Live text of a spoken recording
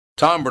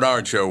Tom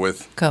Bernard Show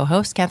with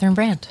co-host Catherine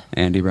Brandt,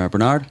 Andy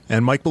Bernard,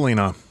 and Mike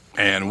Bellina.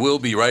 And we'll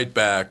be right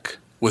back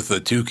with the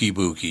Tukey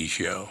Bookie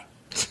Show.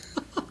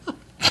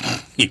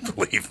 You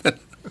believe it?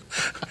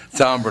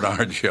 Tom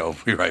Bernard Show.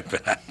 Be right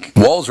back.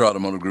 Walzer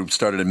Automotive Group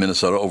started in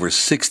Minnesota over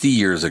 60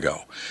 years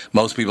ago.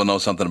 Most people know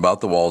something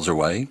about the Walzer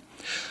way.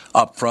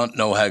 Upfront,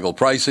 no haggle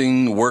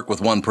pricing, work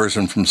with one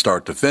person from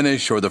start to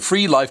finish, or the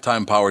free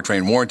lifetime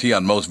powertrain warranty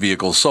on most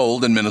vehicles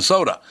sold in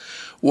Minnesota.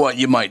 What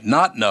you might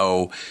not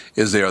know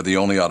is they are the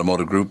only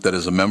automotive group that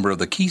is a member of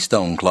the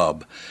Keystone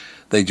Club.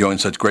 They join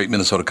such great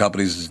Minnesota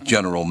companies as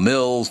General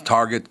Mills,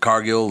 Target,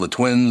 Cargill, the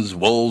Twins,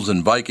 Wolves,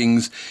 and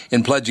Vikings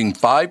in pledging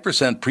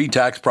 5%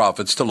 pre-tax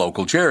profits to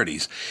local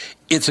charities.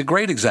 It's a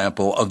great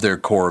example of their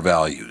core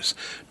values.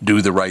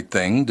 Do the right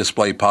thing,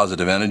 display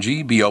positive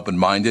energy, be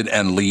open-minded,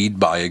 and lead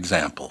by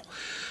example.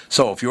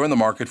 So if you're in the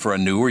market for a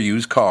new or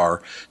used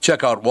car,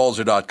 check out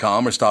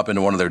Walzer.com or stop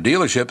into one of their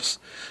dealerships.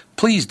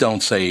 Please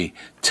don't say,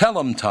 "Tell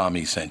 'em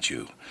Tommy sent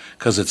you,"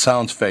 because it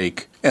sounds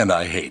fake, and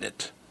I hate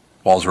it.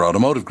 Walzer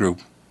Automotive Group.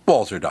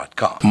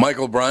 Walzer.com.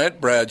 Michael Bryant,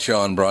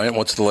 Bradshaw and Bryant,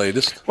 what's the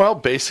latest? Well,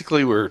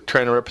 basically, we're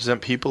trying to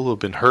represent people who have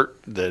been hurt,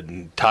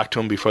 then talk to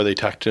them before they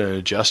talk to an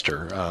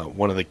adjuster.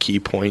 One of the key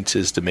points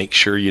is to make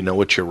sure you know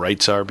what your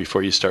rights are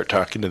before you start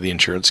talking to the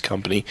insurance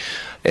company,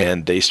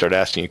 and they start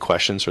asking you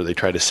questions or they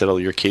try to settle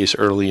your case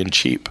early and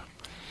cheap.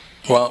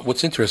 Well,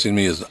 what's interesting to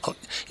me is, a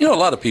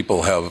lot of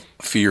people have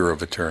fear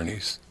of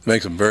attorneys. It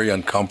makes them very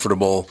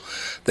uncomfortable.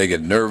 They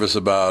get nervous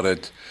about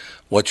it.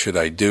 What should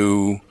I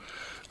do?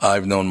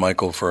 I've known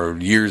Michael for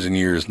years and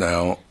years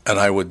now, and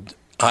I would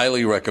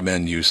highly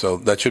recommend you. So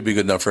that should be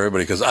good enough for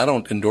everybody, because I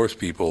don't endorse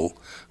people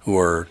who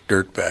are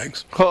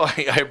dirtbags. Well,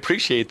 I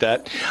appreciate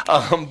that.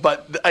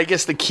 But I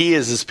guess the key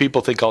is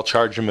people think I'll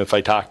charge them if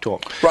I talk to them.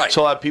 Right.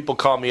 So a lot of people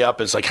call me up.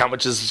 It's like, how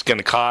much is this going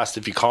to cost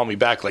if you call me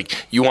back? Like,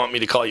 you want me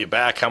to call you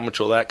back? How much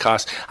will that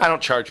cost? I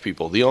don't charge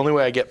people. The only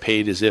way I get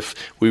paid is if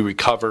we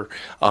recover,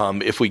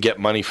 if we get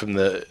money from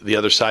the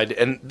other side.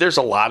 And there's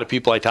a lot of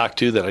people I talk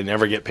to that I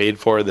never get paid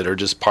for that are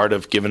just part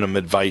of giving them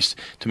advice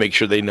to make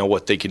sure they know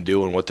what they can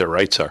do and what their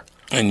rights are.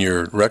 And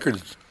your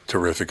record's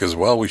terrific as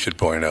well, we should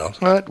point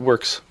out. Well, it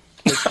works.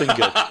 It's been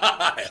good.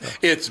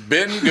 It's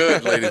been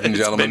good, ladies and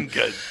gentlemen. It's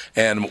been good.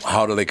 And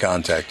how do they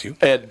contact you?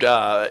 And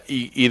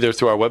either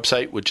through our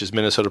website, which is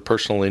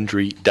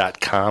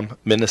minnesotapersonalinjury.com,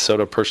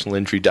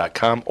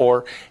 minnesotapersonalinjury.com,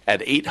 or at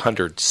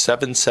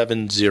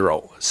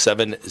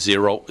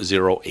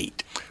 800-770-7008.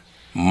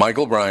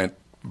 Michael Bryant,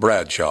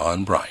 Bradshaw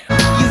and Bryant.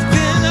 You've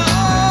been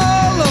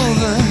all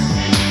over,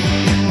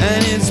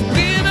 and it's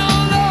been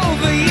all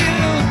over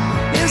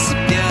you. It's a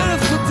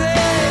beautiful day.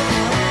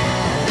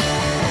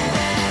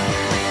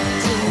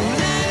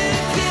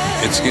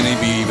 It's going to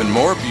be even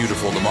more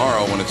beautiful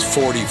tomorrow when it's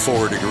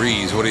 44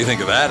 degrees. What do you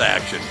think of that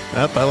action?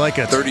 Yep, I like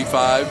it.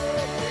 35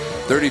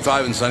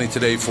 and sunny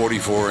today,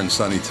 44 and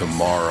sunny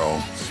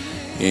tomorrow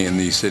in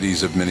the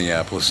cities of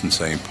Minneapolis and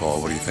St.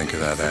 Paul. What do you think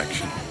of that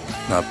action?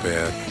 Not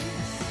bad.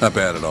 Not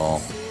bad at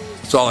all.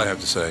 That's all I have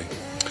to say.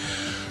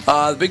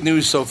 The big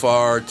news so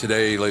far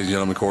today, ladies and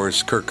gentlemen, of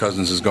course, Kirk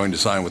Cousins is going to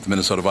sign with the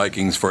Minnesota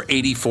Vikings for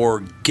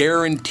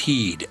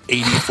guaranteed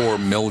 $84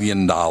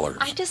 million.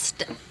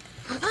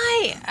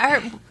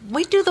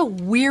 We do the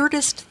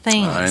weirdest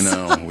things. I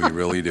know, we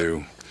really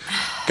do.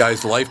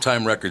 Guys,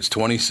 lifetime records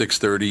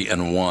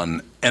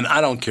 26-30-1, and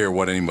I don't care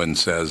what anyone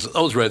says.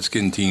 Those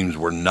Redskin teams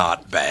were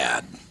not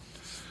bad.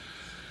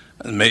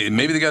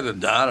 Maybe they got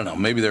I don't know.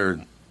 Maybe their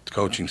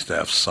coaching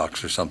staff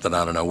sucks or something.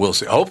 I don't know. We'll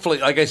see. Hopefully,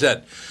 like I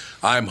said,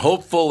 I'm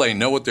hopeful they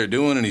know what they're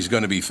doing, and he's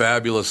going to be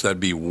fabulous.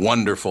 That'd be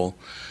wonderful.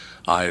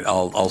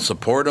 I'll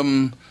support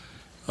him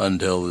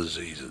until the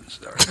season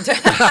starts.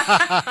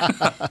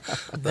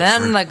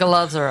 Then the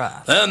gloves are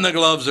off. Then the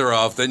gloves are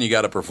off. Then you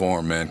got to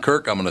perform, man.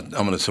 Kirk, I'm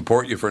gonna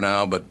support you for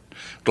now, but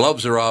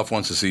gloves are off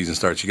once the season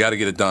starts. You got to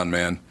get it done,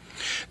 man.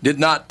 Did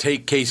not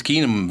take Case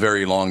Keenum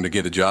very long to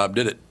get a job,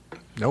 did it?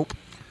 Nope.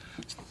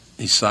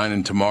 He's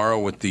signing tomorrow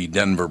with the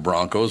Denver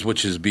Broncos,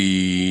 which is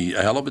be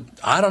a hell of a.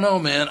 I don't know,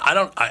 man.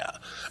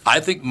 I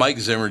think Mike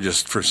Zimmer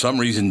just for some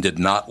reason did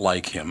not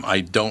like him.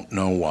 I don't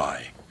know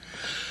why.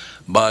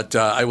 But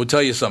I will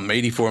tell you something,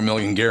 $84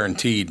 million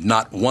guaranteed.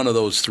 Not one of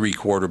those three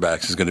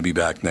quarterbacks is going to be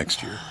back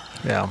next year.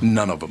 Yeah.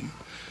 None of them.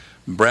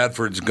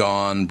 Bradford's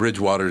gone.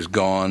 Bridgewater's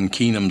gone.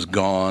 Keenum's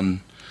gone.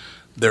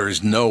 There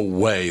is no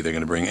way they're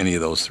going to bring any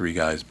of those three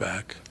guys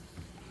back.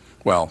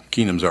 Well,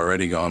 Keenum's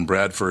already gone.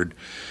 Bradford,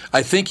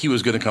 I think he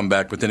was going to come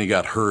back, but then he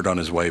got hurt on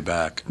his way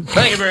back.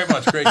 Thank you very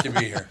much. Great to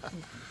be here.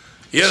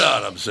 You know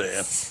what I'm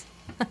saying.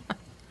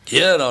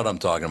 You know what I'm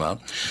talking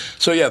about.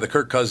 So, yeah, the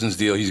Kirk Cousins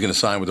deal, he's going to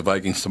sign with the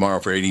Vikings tomorrow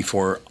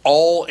for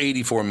all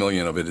 $84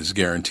 million of it is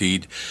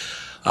guaranteed.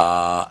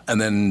 And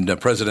then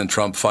President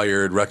Trump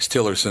fired Rex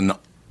Tillerson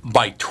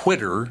via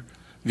Twitter.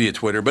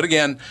 But,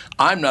 again,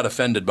 I'm not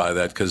offended by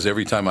that because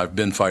every time I've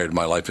been fired in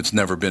my life, it's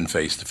never been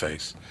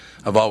face-to-face.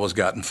 I've always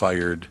gotten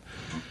fired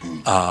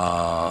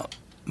by,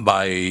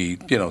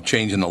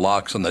 changing the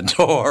locks on the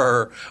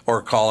door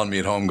or calling me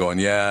at home going,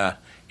 yeah,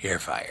 you're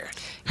fired.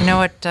 You know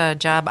what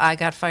job I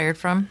got fired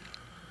from?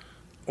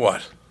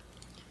 What?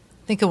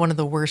 Think of one of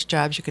the worst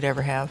jobs you could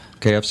ever have.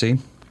 KFC?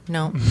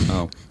 No.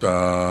 Oh.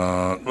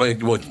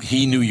 Well,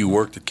 he knew you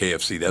worked at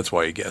KFC. That's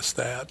why he guessed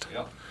that.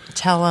 Yep.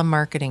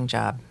 Telemarketing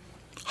job.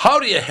 How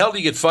the hell do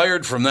you get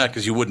fired from that?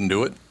 Because you wouldn't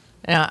do it.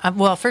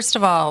 Well, first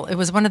of all, it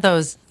was one of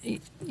those,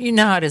 you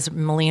know how it is,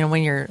 Melina,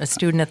 when you're a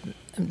student at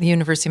the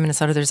University of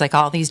Minnesota, there's like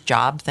all these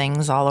job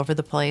things all over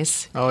the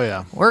place. Oh,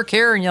 yeah. Work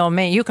here and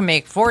you can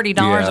make $40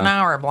 an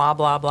hour, blah,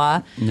 blah,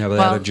 blah. Yeah, but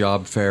they had a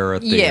job fair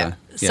at the... Yeah.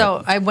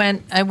 So I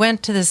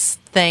went to this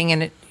thing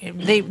and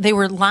they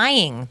were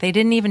lying. They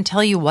didn't even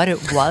tell you what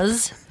it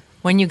was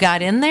when you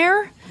got in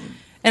there.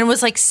 And it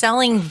was like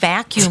selling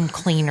vacuum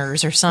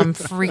cleaners or some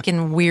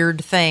freaking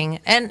weird thing.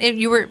 And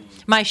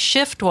my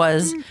shift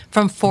was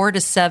from 4 to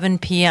 7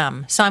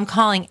 p.m. So I'm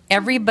calling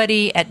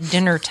everybody at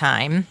dinner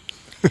time.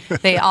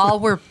 They all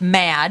were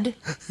mad,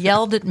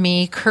 yelled at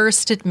me,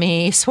 cursed at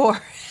me, swore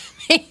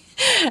at me.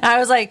 I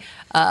was like,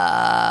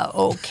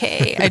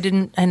 okay. I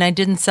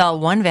didn't sell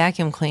one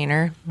vacuum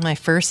cleaner my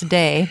first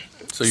day.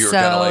 So you were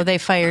kind of like, they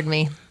fired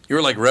me. You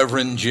were like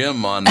Reverend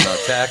Jim on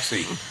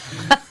Taxi.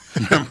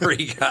 Remember,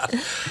 he got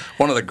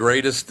one of the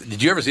greatest.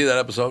 Did you ever see that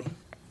episode?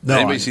 No.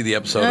 Anybody see the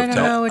episode I of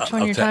don't know which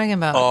one you're talking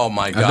about. Oh,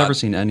 my God. I've never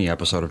seen any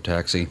episode of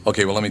Taxi.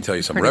 Okay, well, let me tell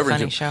you something. Pretty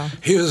Reverend funny Jim, show.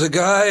 he was a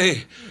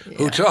guy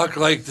who talked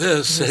like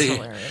this. It was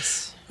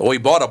hilarious. Well, he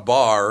bought a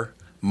bar,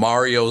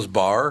 Mario's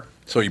Bar.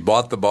 So he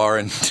bought the bar,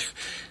 and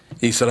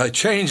he said, I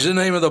changed the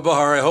name of the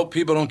bar. I hope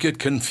people don't get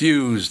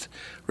confused.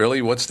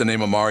 Really? What's the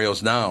name of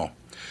Mario's now?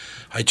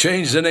 I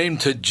changed the name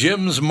to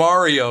Jim's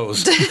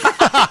Mario's.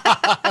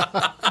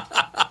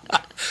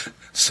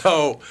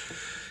 So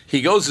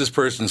he goes to this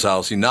person's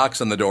house. He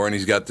knocks on the door, and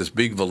he's got this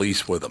big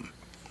valise with him.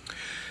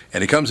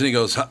 And he comes and he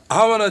goes,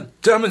 I want to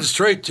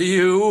demonstrate to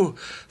you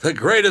the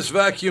greatest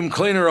vacuum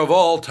cleaner of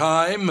all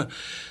time. And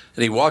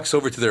he walks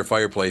over to their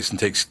fireplace and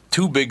takes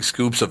 2 big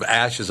scoops of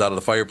ashes out of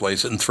the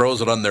fireplace and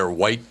throws it on their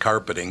white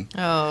carpeting.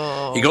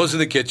 Oh. He goes in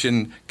the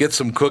kitchen, gets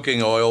some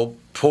cooking oil,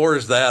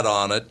 pours that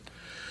on it.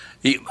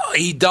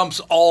 He dumps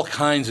all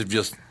kinds of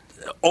just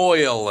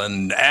oil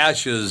and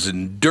ashes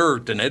and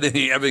dirt and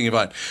everything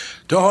about.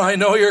 I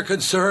know you're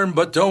concerned,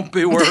 but don't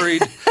be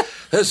worried.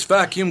 This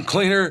vacuum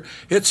cleaner,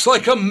 it's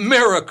like a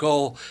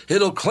miracle.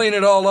 It'll clean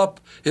it all up.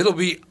 It'll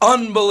be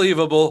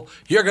unbelievable.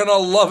 You're going to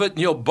love it, and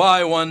you'll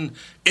buy one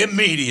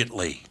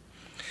immediately.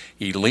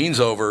 He leans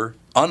over,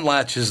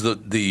 unlatches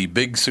the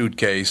big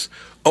suitcase,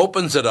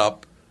 opens it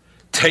up,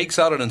 takes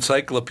out an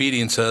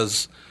encyclopedia and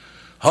says,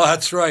 oh,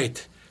 that's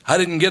right. I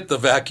didn't get the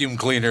vacuum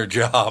cleaner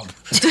job.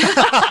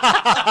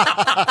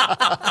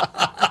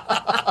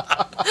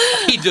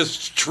 He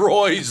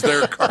destroys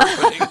their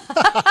carpeting.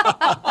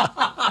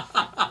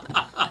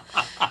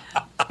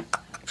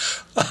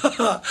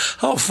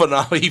 How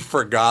phenomenal. He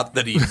forgot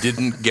that he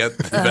didn't get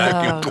the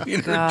vacuum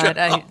cleaner God,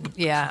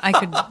 job. I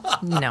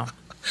could, no.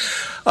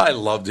 I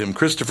loved him.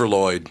 Christopher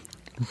Lloyd.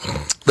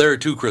 There are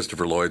 2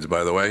 Christopher Lloyds,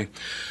 by the way.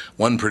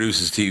 One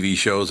produces TV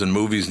shows and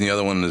movies, and the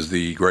other one is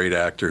the great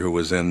actor who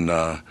was in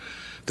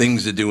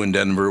Things to Do in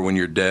Denver When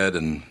You're Dead,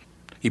 and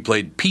he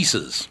played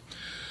Pieces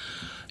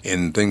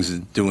in Things to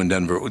Do in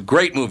Denver.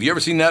 Great movie. You ever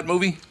seen that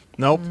movie?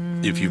 Nope.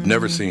 If you've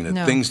never seen it.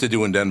 No. Things to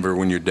Do in Denver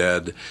When You're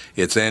Dead.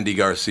 It's Andy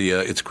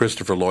Garcia. It's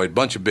Christopher Lloyd.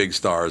 Bunch of big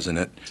stars in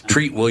it.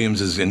 Treat Williams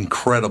is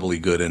incredibly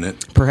good in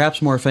it.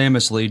 Perhaps more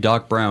famously,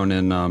 Doc Brown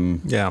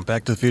in Yeah,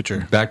 Back to the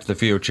Future. Back to the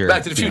Future.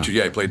 Back to the Future.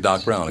 Yeah, he played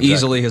Doc Brown. Exactly.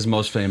 Easily his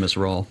most famous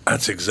role.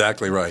 That's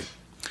exactly right.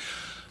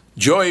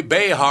 Joy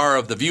Behar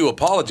of The View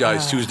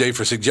apologized Tuesday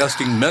for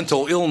suggesting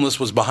mental illness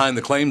was behind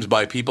the claims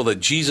by people that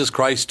Jesus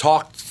Christ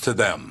talked to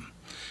them.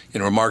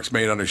 In remarks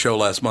made on her show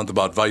last month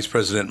about Vice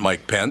President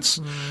Mike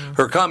Pence,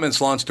 her comments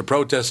launched a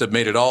protest that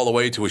made it all the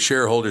way to a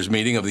shareholders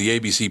meeting of the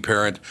ABC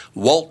parent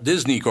Walt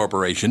Disney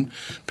Corporation.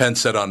 Pence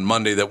said on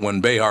Monday that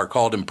when Behar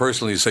called him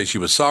personally to say she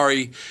was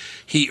sorry,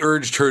 he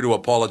urged her to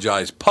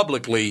apologize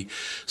publicly,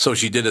 so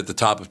she did at the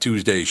top of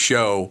Tuesday's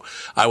show.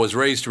 I was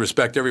raised to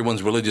respect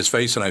everyone's religious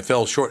faith, and I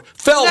fell short.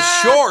 Fell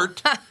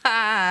short?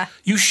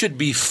 You should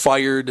be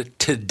fired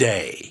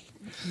today.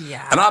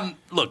 Yeah. And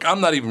I'm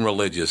not even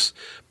religious,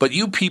 but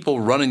you people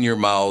running your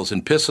mouths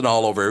and pissing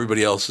all over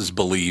everybody else's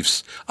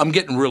beliefs, I'm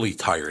getting really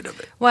tired of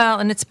it. Well,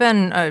 and it's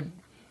been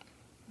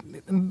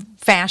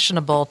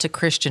fashionable to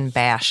Christian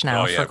bash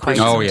now for quite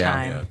some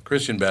time. Yeah.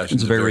 Christian bash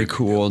It's is very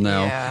cool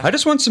now. Yeah. I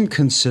just want some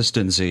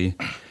consistency.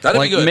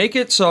 That'd be good. Make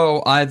it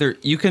so either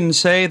you can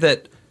say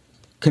that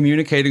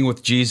communicating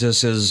with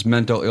Jesus is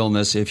mental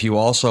illness if you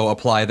also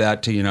apply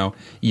that to,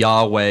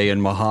 Yahweh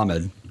and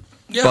Muhammad.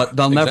 Yeah, but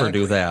they'll never exactly.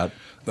 do that.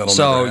 That'll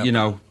so,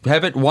 never happen.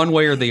 have it one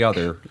way or the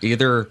other.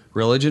 Either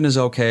religion is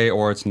okay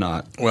or it's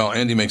not. Well,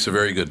 Andy makes a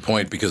very good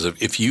point, because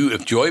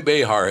if Joy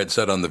Behar had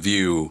said on The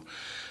View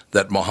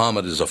that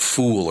Muhammad is a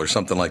fool or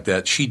something like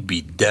that, she'd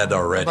be dead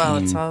already.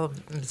 Well,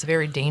 it's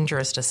very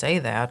dangerous to say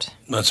that.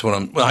 That's what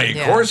of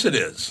course it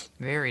is.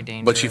 Very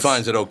dangerous. But she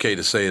finds it okay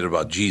to say it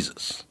about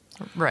Jesus.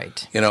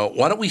 Right.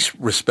 Why don't we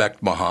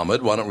respect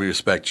Muhammad? Why don't we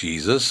respect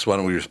Jesus? Why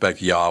don't we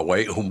respect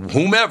Yahweh?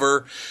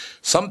 Whomever.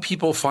 Some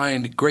people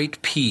find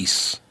great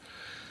peace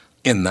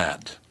in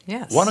that.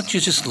 Yes. Why don't you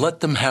just let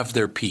them have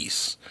their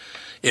peace?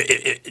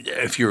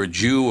 If you're a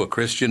Jew, a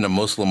Christian, a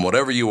Muslim,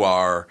 whatever you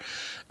are,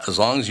 as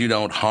long as you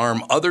don't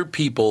harm other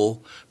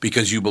people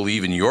because you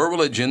believe in your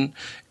religion,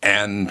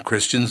 and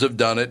Christians have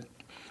done it,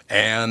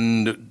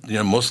 and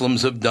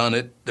Muslims have done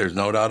it. There's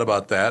no doubt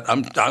about that.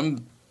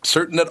 I'm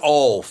certain that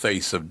all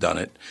faiths have done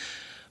it.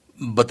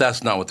 But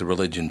that's not what the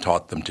religion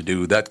taught them to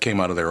do. That came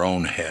out of their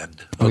own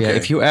head. Okay? Yeah,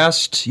 if you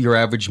asked your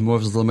average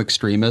Muslim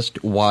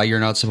extremist why you're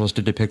not supposed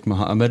to depict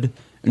Muhammad,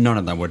 none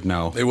of them would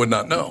know. They would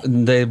not know.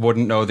 They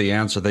wouldn't know the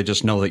answer. They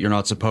just know that you're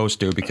not supposed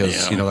to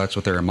because, that's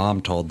what their imam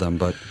told them.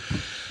 But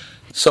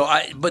that's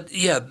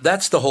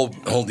the whole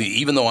deal.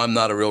 Even though I'm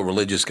not a real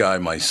religious guy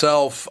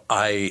myself,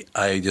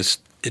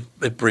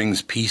 it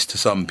brings peace to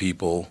some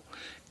people.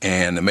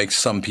 And it makes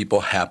some people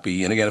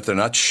happy. And again, if they're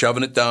not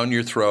shoving it down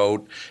your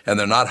throat and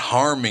they're not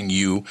harming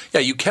you,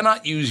 you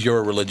cannot use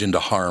your religion to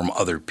harm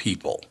other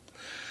people.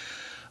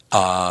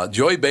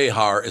 Joy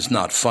Behar is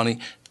not funny.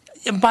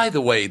 And by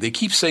the way, they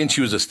keep saying she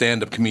was a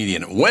stand-up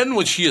comedian. When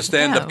was she a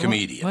stand-up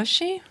comedian? Was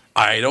she?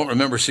 I don't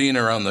remember seeing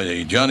her on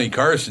the Johnny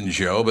Carson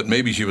show, but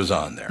maybe she was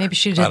on there. Maybe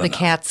she did the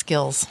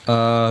Catskills.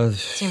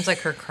 Seems like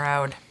her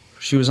crowd.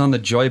 She was on the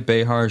Joy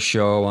Behar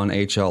show on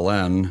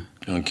HLN.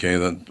 Okay,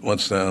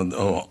 what's that?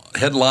 Oh,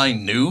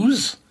 Headline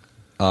News?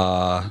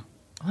 What?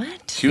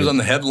 She was on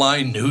the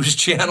Headline News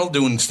channel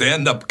doing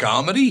stand-up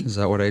comedy? Is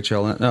that what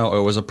HLN? No,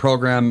 it was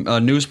a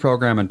news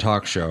program and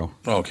talk show.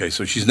 Okay,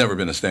 so she's never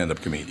been a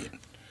stand-up comedian.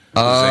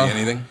 Does it say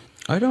anything?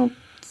 I don't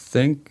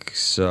think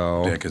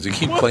so. Yeah, because they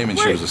keep claiming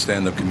she was a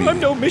stand-up comedian.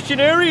 I'm no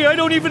missionary. I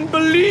don't even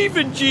believe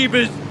in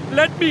Jeebus.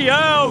 Let me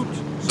out.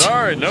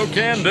 Sorry, no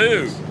can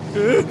do.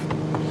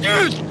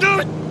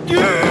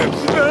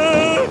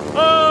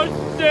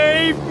 Oh,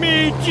 save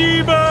me,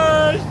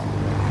 Jeebus!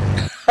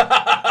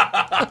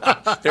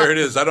 There it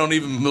is. I don't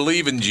even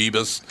believe in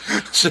Jeebus.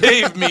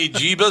 Save me,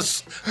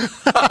 Jeebus.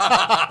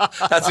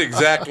 That's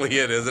exactly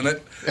it, isn't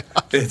it?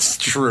 It's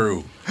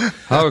true.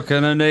 How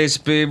can an ace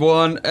be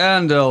 1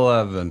 and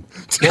 11?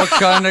 What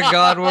kind of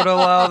God would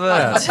allow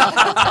that?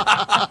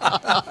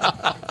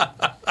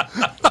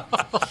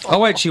 Oh,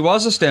 wait, she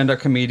was a stand-up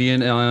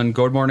comedian on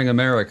Good Morning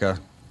America,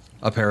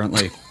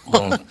 apparently.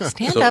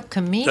 Stand-up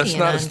comedian. That's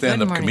not a on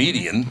stand-up Good Morning.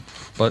 comedian.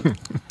 But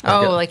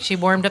Like she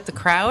warmed up the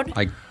crowd?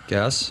 I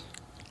guess.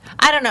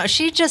 I don't know.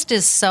 She just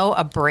is so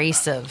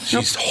abrasive.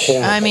 She's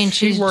horrible. I mean,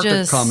 she's worked at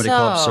just comedy so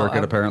club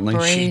circuit, apparently. She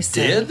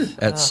abrasive. did?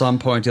 At some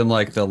point in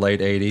like the late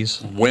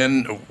 80s.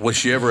 When was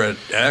she ever at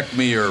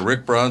Acme or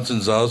Rick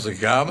Bronson's House of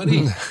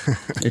Comedy?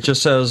 It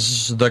just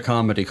says the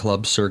comedy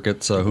club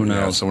circuit, so who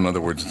Yeah, knows? so in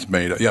other words, it's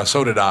made up. Yeah,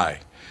 so did I.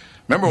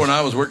 Remember when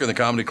I was working the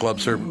comedy club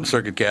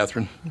circuit,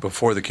 Catherine,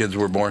 before the kids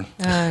were born?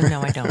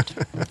 No, I don't.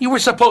 You were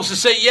supposed to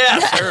say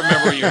yes. I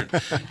remember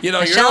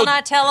I shall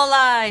not tell a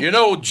lie. You're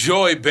no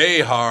Joy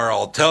Behar,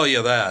 I'll tell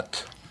you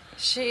that.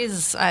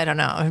 I don't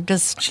know.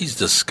 She's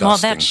disgusting. Well,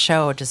 that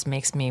show just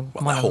makes me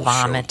want to whole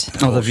vomit.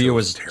 show. Oh, The View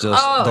is just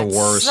the it's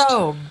worst.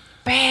 so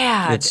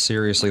bad. It's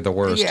seriously the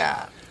worst.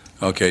 Yeah.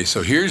 Okay,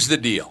 so here's the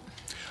deal.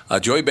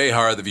 Joy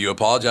Behar, The View,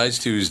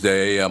 apologized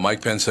Tuesday.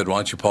 Mike Pence said, why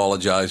don't you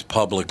apologize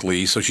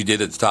publicly? So she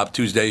did at the top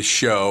Tuesday's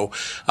show.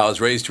 I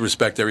was raised to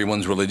respect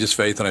everyone's religious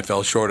faith, and I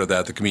fell short of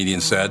that, the comedian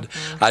said.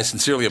 I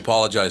sincerely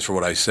apologize for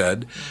what I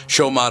said.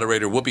 Show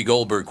moderator Whoopi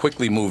Goldberg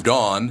quickly moved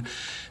on.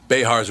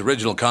 Behar's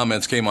original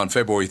comments came on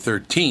February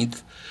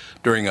 13th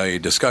during a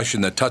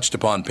discussion that touched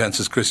upon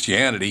Pence's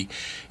Christianity.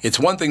 It's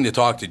one thing to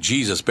talk to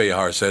Jesus,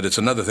 Behar said. It's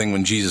another thing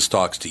when Jesus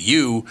talks to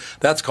you.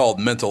 That's called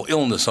mental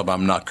illness, if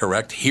I'm not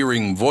correct,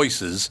 hearing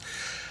voices.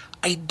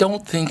 I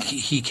don't think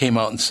he came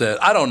out and said,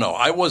 I don't know,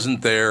 I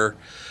wasn't there,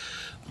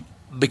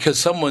 because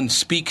someone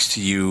speaks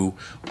to you.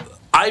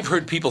 I've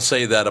heard people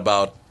say that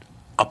about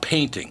a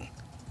painting.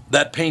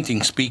 That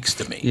painting speaks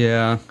to me.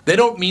 Yeah. They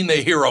don't mean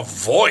they hear a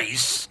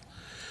voice.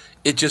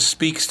 It just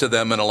speaks to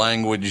them in a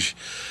language.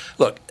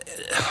 Look,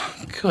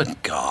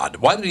 good God,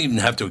 why do we even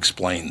have to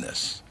explain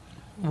this?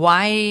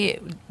 Why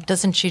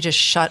doesn't she just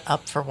shut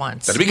up for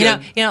once? That'd be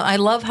good. I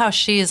love how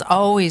she is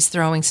always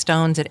throwing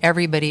stones at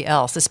everybody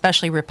else,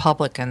 especially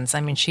Republicans.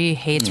 I mean, she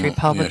hates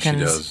Republicans. Yeah, she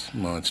does.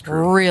 Well, that's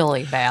true.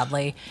 Really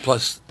badly.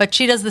 Plus, but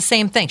she does the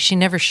same thing. She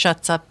never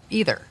shuts up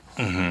either.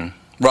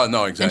 Well,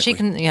 no, exactly. And she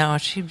can,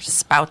 she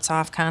spouts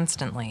off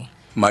constantly.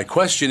 My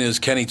question is,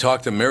 can he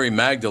talk to Mary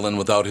Magdalene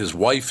without his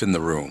wife in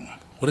the room?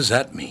 What does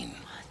that mean?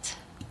 What?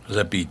 Does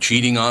that be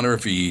cheating on her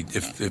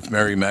if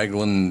Mary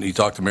Magdalene, he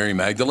talked to Mary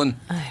Magdalene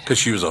because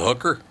she was a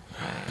hooker?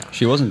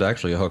 She wasn't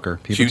actually a hooker.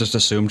 People just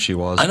assumed she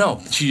was. I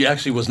know. She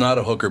actually was not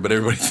a hooker, but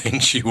everybody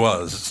thinks she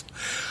was.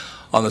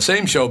 On the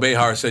same show,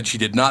 Behar said she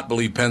did not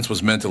believe Pence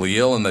was mentally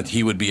ill and that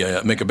he would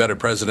make a better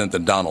president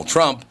than Donald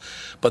Trump,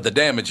 but the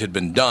damage had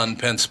been done.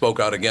 Pence spoke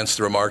out against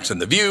the remarks in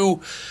The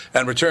View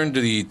and returned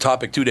to the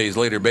topic 2 days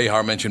later.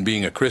 Behar mentioned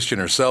being a Christian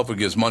herself who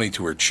gives money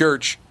to her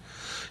church.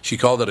 She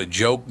called it a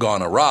joke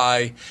gone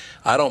awry.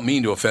 I don't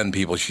mean to offend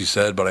people, she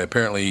said, but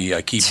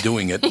I keep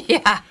doing it.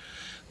 Yeah.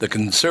 The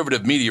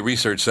Conservative Media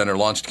Research Center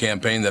launched a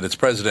campaign that its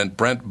president,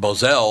 Brent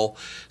Bozell,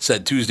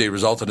 said Tuesday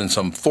resulted in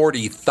some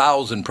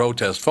 40,000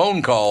 protest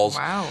phone calls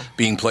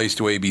being placed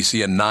to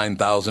ABC and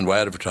 9,000 to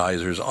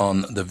advertisers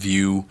on The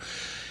View.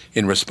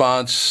 In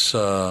response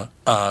to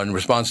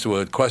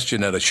a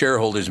question at a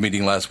shareholders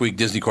meeting last week,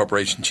 Disney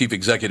Corporation Chief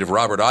Executive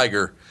Robert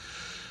Iger,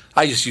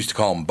 I just used to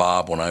call him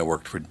Bob when I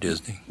worked for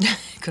Disney.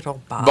 Good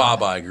old Bob.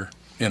 Bob Iger,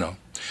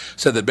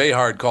 said that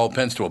Behar had called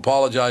Pence to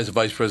apologize. The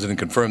vice president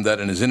confirmed that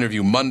in his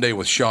interview Monday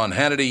with Sean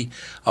Hannity,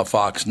 a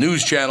Fox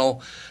News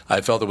channel. I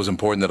felt it was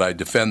important that I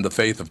defend the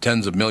faith of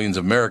tens of millions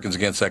of Americans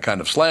against that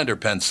kind of slander,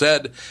 Pence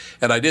said,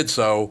 and I did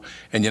so.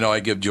 And, I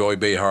give Joy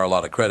Behar a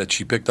lot of credit.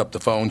 She picked up the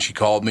phone. She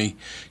called me.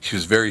 She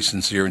was very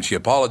sincere, and she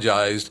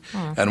apologized.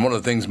 And one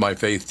of the things my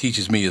faith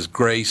teaches me is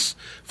grace,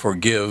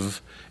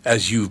 forgive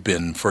as you've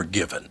been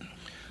forgiven.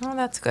 Well,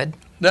 that's good.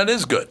 That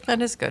is good.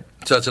 That is good.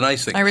 So that's a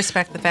nice thing. I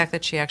respect the fact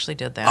that she actually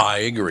did that. I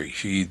agree.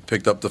 She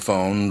picked up the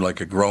phone like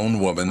a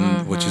grown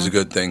woman, which is a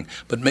good thing.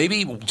 But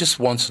maybe just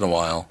once in a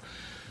while,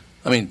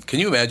 can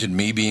you imagine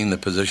me being in the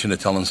position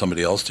of telling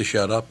somebody else to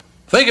shut up?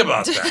 Think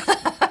about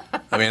that.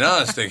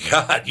 Honest to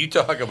God, you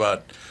talk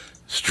about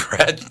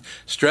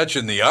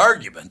stretching the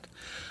argument.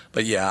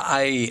 But yeah,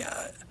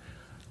 I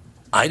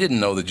didn't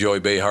know that Joy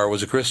Behar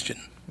was a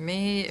Christian.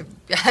 Me,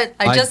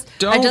 I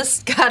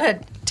just got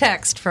a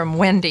text from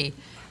Wendy.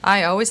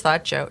 I always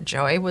thought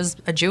Joy was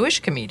a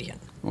Jewish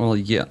comedian. Well,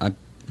 yeah,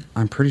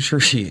 I'm pretty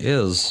sure she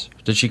is.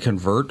 Did she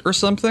convert or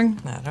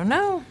something? I don't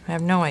know. I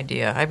have no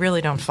idea. I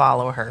really don't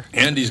follow her.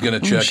 Andy's going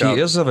to check she out.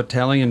 She is of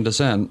Italian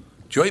descent.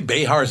 Joy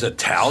Behar's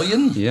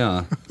Italian?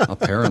 Yeah,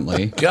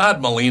 apparently. God,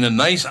 Melina,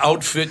 nice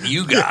outfit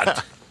you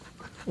got.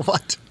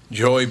 What?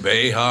 Joy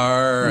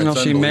Behar. No,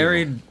 she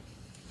married...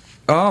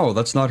 Oh,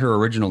 that's not her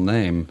original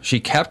name.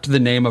 She kept the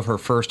name of her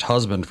first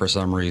husband for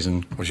some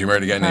reason. Was she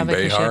married a guy named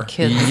Behar?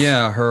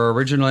 Yeah, her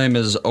original name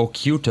is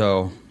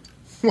Ocuto.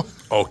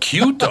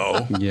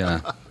 Ocuto?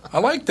 Yeah. I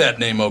like that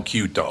name,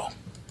 Ocuto.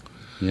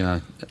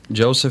 Yeah,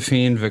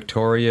 Josephine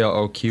Victoria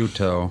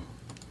Ocuto.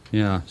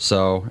 Yeah,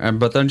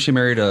 but then she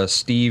married a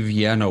Steve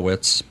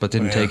Yanowitz, but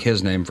didn't take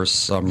his name for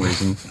some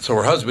reason. So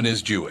her husband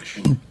is Jewish.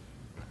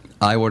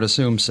 I would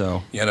assume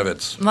so.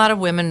 Yanowitz. A lot of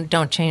women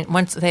don't change.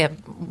 Once they have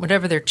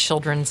whatever their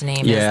children's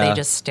name is, they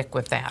just stick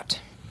with that.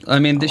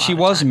 She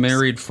was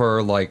married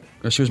for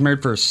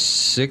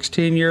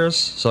 16 years,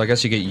 so I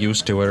guess you get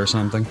used to it or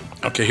something.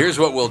 Okay, here's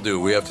what we'll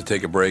do. We have to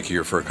take a break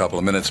here for a couple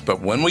of minutes,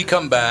 but when we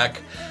come back,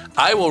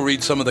 I will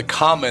read some of the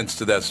comments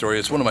to that story.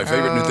 It's one of my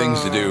favorite new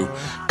things to do.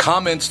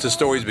 Comments to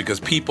stories, because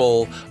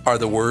people are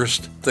the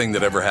worst thing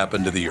that ever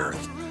happened to the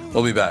earth.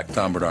 We'll be back.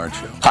 Tom Bernard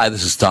Show. Hi,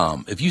 this is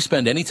Tom. If you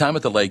spend any time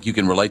at the lake, you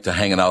can relate to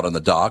hanging out on the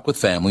dock with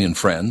family and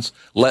friends.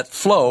 Let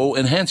Flow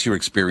enhance your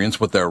experience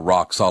with their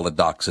rock-solid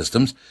dock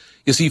systems.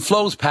 You see,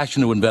 Flow's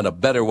passion to invent a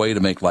better way to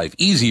make life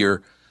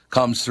easier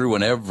comes through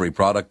in every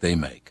product they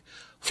make.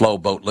 Flow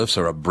boat lifts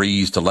are a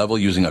breeze to level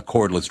using a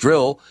cordless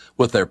drill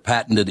with their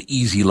patented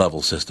Easy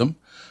Level system.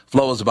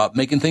 Flow is about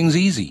making things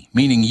easy,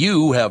 meaning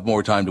you have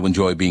more time to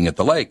enjoy being at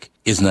the lake.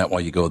 Isn't that why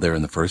you go there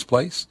in the first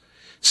place?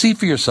 See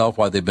for yourself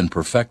why they've been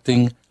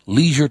perfecting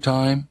leisure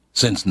time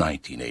since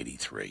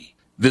 1983.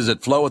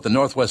 Visit Flow at the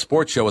Northwest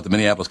Sports Show at the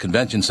Minneapolis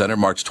Convention Center,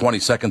 March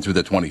 22nd through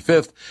the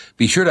 25th.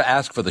 Be sure to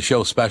ask for the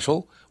show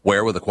special,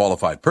 where with a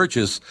qualified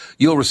purchase,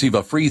 you'll receive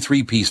a free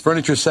 3-piece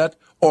furniture set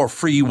or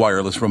free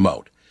wireless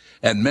remote.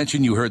 And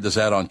mention you heard this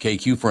ad on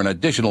KQ for an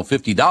additional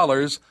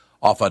 $50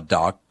 off a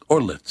dock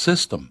or lift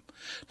system.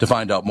 To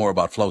find out more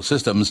about Flow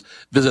Systems,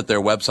 visit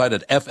their website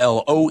at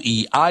FLOEINTL.com.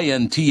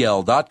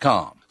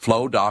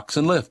 Flow Docks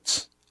and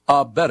Lifts.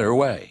 A better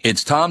way.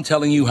 It's Tom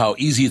telling you how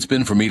easy it's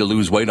been for me to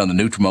lose weight on the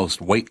Nutrimost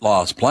weight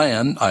loss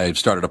plan. I've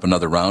started up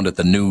another round at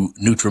the new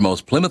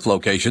Nutrimost Plymouth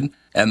location,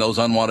 and those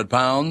unwanted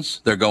pounds,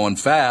 they're going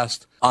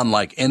fast.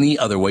 Unlike any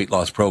other weight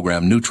loss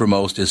program,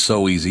 Nutrimost is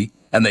so easy,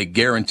 and they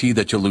guarantee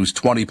that you'll lose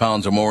 20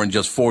 pounds or more in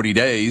just 40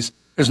 days.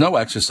 There's no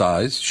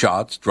exercise,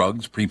 shots,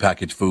 drugs,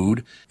 prepackaged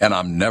food, and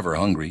I'm never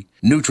hungry.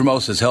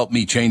 Nutrimost has helped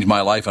me change my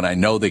life, and I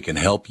know they can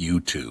help you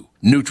too.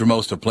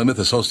 Nutrimost of Plymouth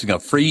is hosting a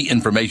free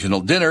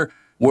informational dinner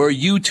where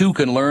you too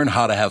can learn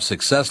how to have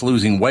success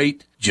losing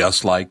weight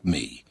just like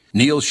me.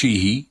 Neil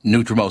Sheehy,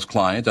 Nutrimost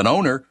client and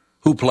owner,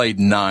 who played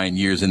 9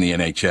 years in the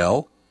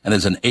NHL and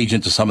is an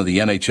agent to some of the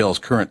NHL's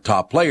current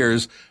top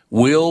players,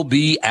 will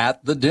be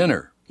at the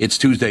dinner. It's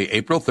Tuesday,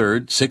 April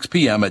 3rd, 6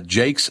 p.m. at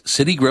Jake's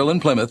City Grill in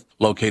Plymouth,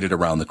 located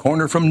around the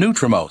corner from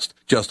Nutrimost,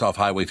 just off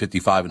Highway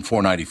 55 and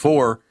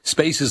 494.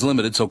 Space is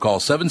limited, so call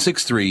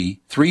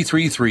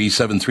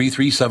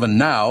 763-333-7337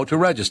 now to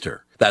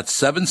register. That's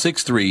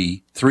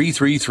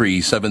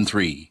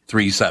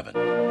 763-333-7337.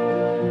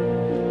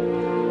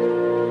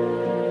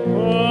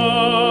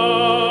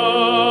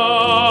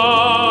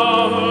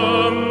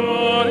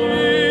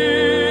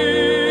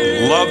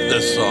 Love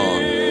this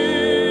song.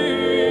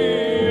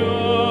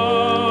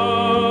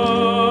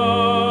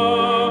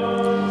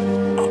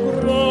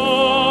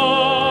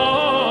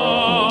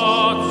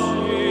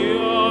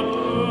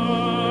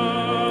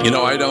 You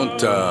know, I don't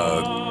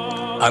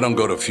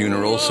go to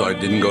funerals, so I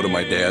didn't go to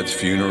my dad's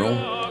funeral.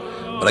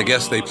 But I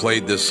guess they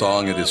played this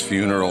song at his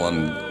funeral,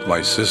 and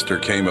my sister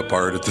came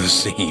apart at the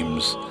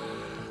seams.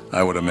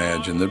 I would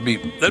imagine that'd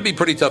be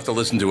pretty tough to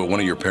listen to at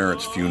one of your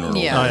parents' funerals.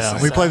 Yeah. Oh, yeah.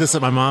 We played this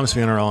at my mom's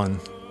funeral, and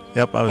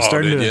yep, I was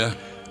starting to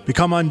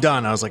become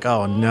undone. I was like,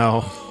 oh,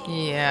 no.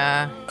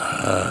 Yeah.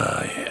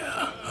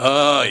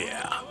 Oh,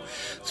 yeah.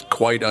 It's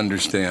quite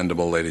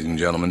understandable, ladies and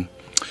gentlemen.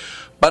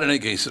 But in any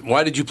case,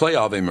 why did you play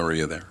Ave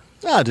Maria there?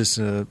 Just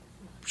a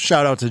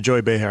shout out to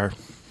Joy Behar.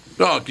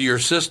 Oh, to your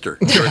sister,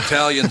 your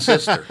Italian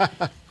sister.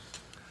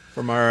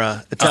 From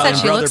our Italian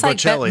She brother looks like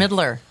Bocelli. Bette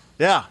Midler.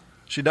 Yeah,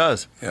 she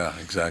does. Yeah,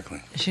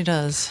 exactly. She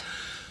does.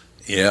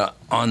 Yeah,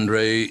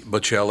 Andre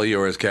Bocelli,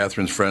 or as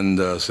Catherine's friend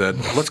said,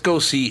 let's go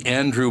see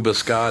Andrew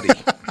Biscotti.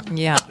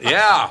 Yeah.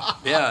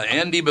 Yeah,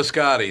 Andy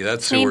Biscotti.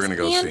 That's who we're going to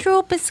go see.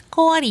 Andrew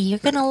Biscotti. You're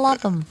going to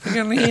love him.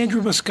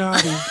 Andrew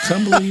Biscotti. It's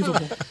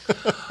unbelievable.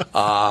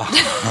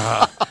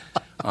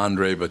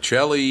 Andre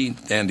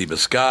Bocelli, Andy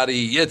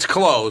Biscotti. It's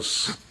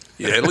close.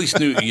 Yeah, at least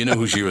you knew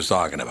who she was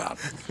talking about.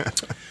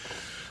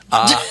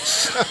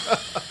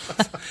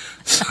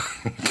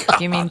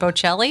 You mean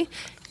Bocelli?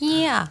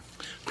 Yeah.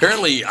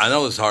 Apparently, I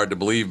know it's hard to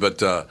believe, but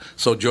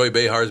so Joy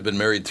Behar's been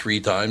married 3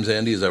 times,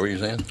 Andy? Is that what you're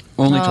saying?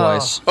 Only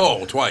twice.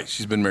 Oh, twice.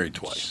 She's been married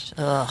twice.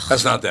 Ugh.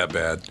 That's not that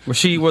bad. Well,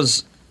 she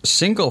was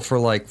single for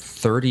like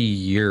 30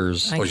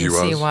 years. I can she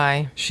see was?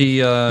 why. She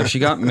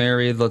got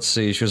married, let's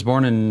see, she was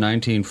born in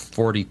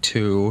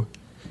 1942,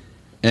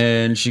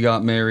 and she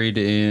got married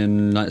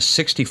in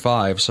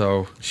 65,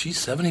 so... She's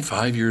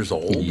 75 years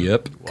old?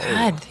 Yep.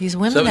 God, these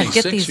women that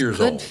get 76 these years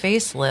good old.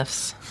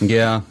 facelifts.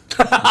 Yeah.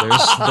 There's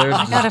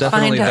gotta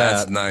definitely find that.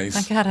 That's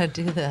nice. I gotta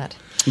do that.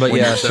 But When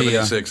yeah, you're she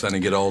 76, then you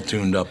get all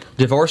tuned up.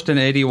 divorced in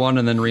 81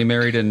 and then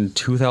remarried in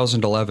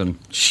 2011.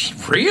 She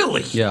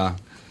really? Yeah.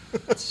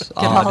 It's Get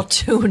all odd.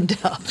 tuned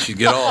up. She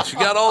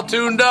got all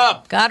tuned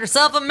up. Got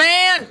herself a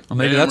man. Well,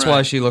 maybe Damn that's why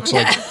right. she looks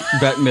like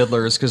Bette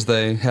Midler, is because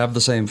they have the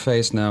same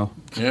face now.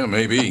 Yeah,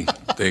 maybe.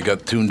 They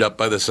got tuned up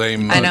by the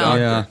same I know. doctor.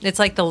 Yeah. It's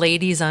like the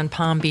ladies on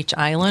Palm Beach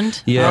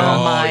Island. Yeah.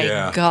 Oh, my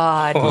yeah.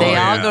 God. Oh, they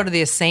all yeah. go to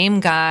the same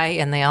guy,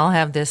 and they all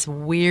have this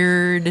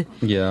weird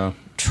Yeah.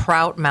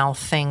 trout mouth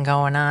thing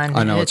going on.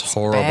 I know, it's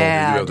horrible. They do They do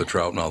Bad. have the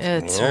trout mouth.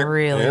 It's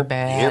really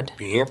bad.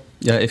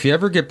 Yeah, if you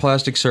ever get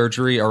plastic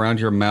surgery around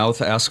your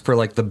mouth, ask for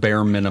like the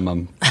bare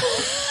minimum.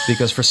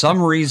 Because for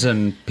some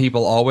reason,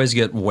 people always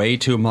get way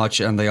too much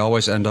and they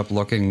always end up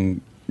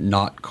looking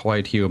not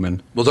quite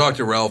human. We'll talk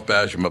to Ralph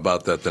Basham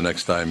about that the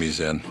next time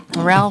he's in.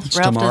 Ralph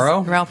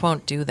tomorrow? Ralph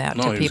won't do that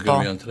No, to he was people.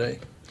 going to be on today.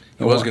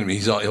 He was going to be.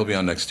 He'll be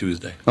on next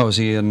Tuesday. Oh, is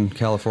he in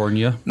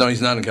California? No,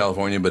 he's not in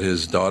California, but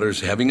his daughter's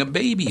having a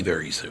baby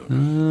very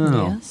soon.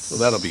 Yes. So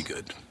that'll be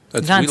good.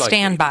 He's on we like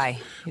standby.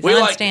 babies. He's We on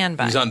like-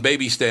 standby. He's on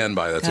baby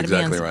standby. That's Gotta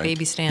exactly be on right.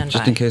 baby standby.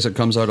 Just in case it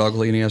comes out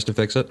ugly and he has to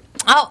fix it?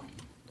 Oh,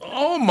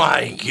 Oh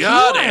my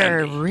God,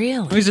 you're Andy!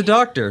 really? He's a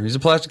doctor. He's a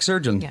plastic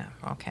surgeon. Yeah.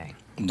 Okay.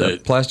 A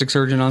plastic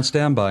surgeon on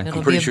standby. It'll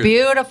be pretty a sure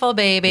beautiful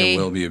baby. It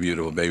will be a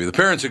beautiful baby. The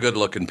parents are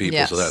good-looking people,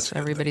 Yes, so that's good.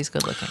 everybody's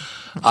good looking.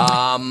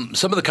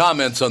 Some of the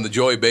comments on the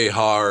Joy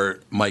Behar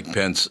Mike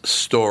Pence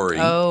story.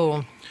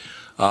 Oh,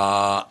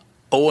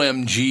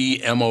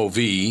 OMG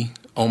MOV.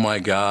 Oh my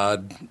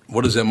God.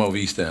 What does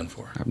MOV stand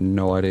for? I have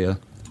no idea.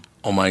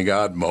 Oh my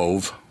God,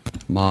 Mauve.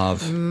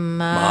 Mauve.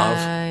 Mauve.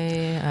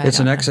 It's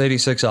an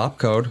x86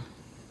 opcode.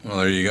 Well,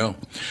 there you go.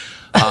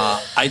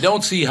 I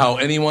don't see how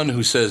anyone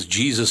who says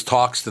Jesus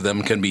talks to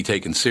them can be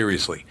taken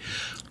seriously.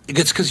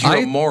 It's because you're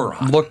a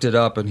moron. Looked it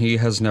up, and he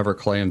has never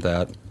claimed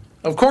that.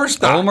 Of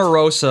course not.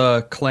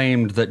 Omarosa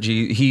claimed that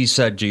he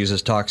said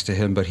Jesus talks to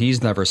him, but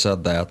he's never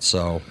said that.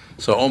 So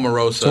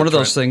Omarosa. it's one of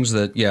those things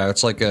that, yeah,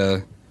 it's like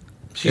a.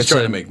 She's it's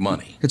trying a- to make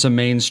money. It's a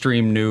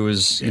mainstream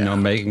news, you know, Yeah.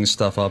 making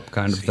stuff up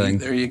kind of See, thing.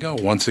 there you go.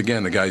 Once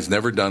again, the guy's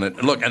never done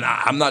it. Look, and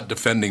I'm not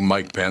defending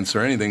Mike Pence or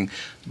anything,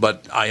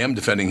 but I am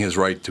defending his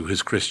right to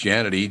his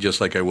Christianity,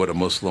 just like I would a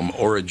Muslim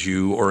or a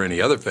Jew or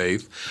any other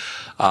faith.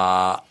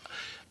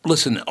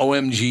 Listen,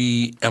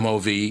 OMG,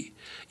 MOV,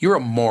 you're a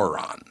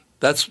moron.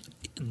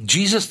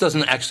 Jesus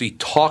doesn't actually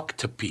talk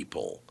to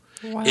people.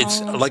 well, It's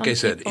like I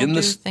said, people in do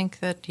this. think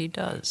that he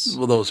does.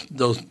 Well, those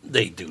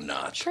they do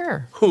not.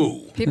 Sure.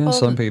 Who? People,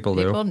 some people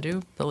do. People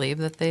do believe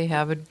that they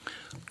have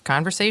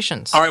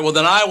conversations. All right. Well,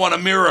 then I want a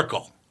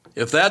miracle.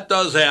 If that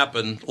does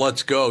happen,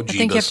 let's go, Jeebus. I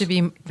think you have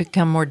to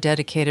become more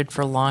dedicated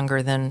for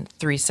longer than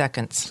 3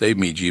 seconds. Save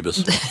me,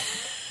 Jeebus.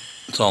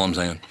 That's all I'm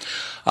saying.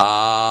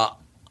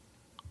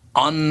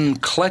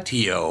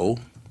 Uncletio.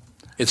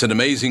 It's an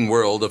amazing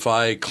world. If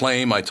I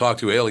claim I talk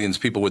to aliens,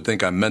 people would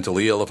think I'm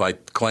mentally ill. If I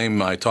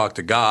claim I talk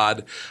to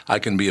God, I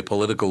can be a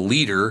political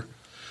leader.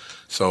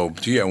 So,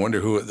 gee, I wonder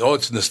who. Oh,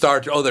 it's in the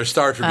Star. Oh, they're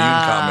Star Tribune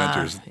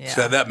commenters. yeah.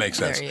 So that makes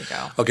sense. There you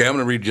go. Okay, I'm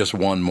going to read just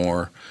one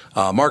more.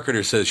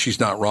 Marketer says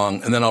she's not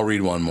wrong, and then I'll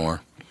read one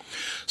more.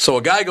 So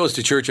a guy goes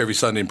to church every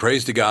Sunday and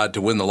prays to God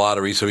to win the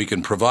lottery so he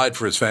can provide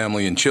for his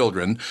family and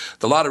children.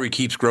 The lottery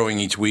keeps growing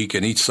each week,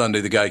 and each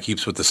Sunday the guy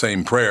keeps with the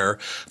same prayer.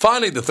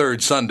 Finally, the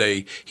third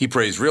Sunday, he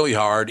prays really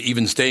hard,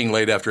 even staying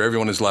late after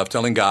everyone has left,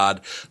 telling God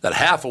that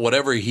half of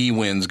whatever he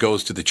wins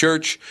goes to the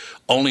church,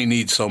 only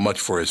needs so much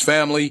for his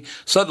family.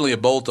 Suddenly, a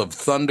bolt of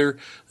thunder,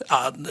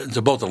 it's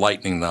a bolt of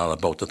lightning, not a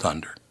bolt of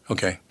thunder,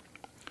 okay?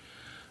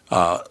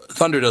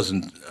 Thunder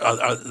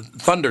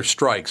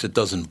strikes, it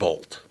doesn't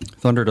bolt.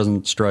 Thunder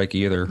doesn't strike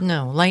either.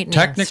 No, lightning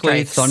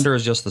Technically, strikes. thunder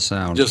is just the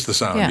sound. Just the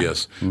sound, Yeah.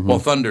 yes. Well,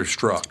 thunder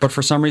struck. But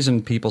for some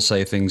reason, people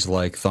say things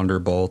like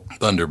thunderbolt.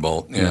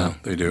 Thunderbolt, yeah,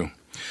 they do.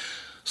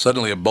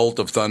 Suddenly, a bolt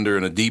of thunder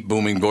and a deep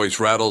booming voice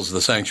rattles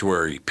the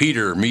sanctuary.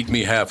 Peter, meet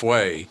me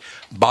halfway.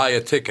 Buy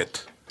a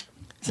ticket.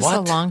 Is this a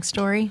long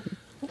story?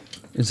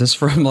 Is this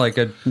from like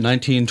a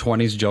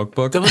 1920s joke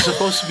book? That was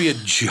supposed to be a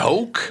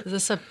joke? Is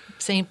this a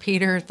St.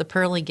 Peter at the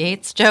Pearly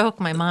Gates joke?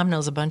 My mom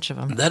knows a bunch of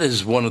them. That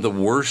is one of the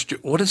worst.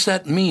 What does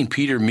that mean?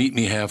 Peter, meet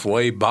me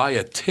halfway. Buy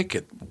a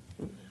ticket.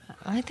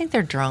 I think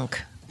they're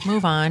drunk.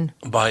 Move on.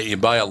 Buy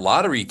a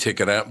lottery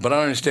ticket, but I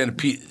don't understand.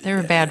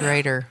 They're a bad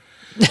writer.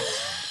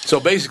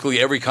 So basically,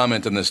 every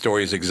comment in this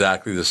story is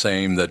exactly the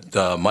same,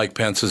 that Mike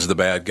Pence is the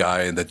bad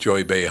guy and that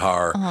Joy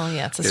Behar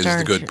It's a is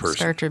the good person.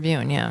 Star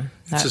Tribune, yeah.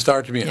 It's a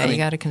Star Tribune. Yeah, I mean,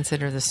 you got to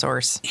consider the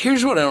source.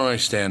 Here's what I don't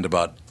understand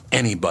about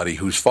anybody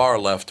who's far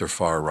left or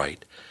far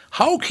right.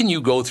 How can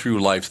you go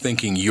through life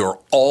thinking you're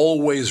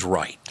always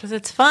right? Because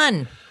it's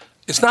fun.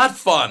 It's not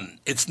fun.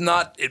 It's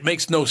not. It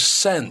makes no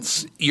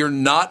sense. You're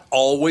not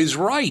always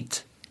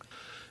right.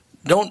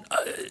 Don't,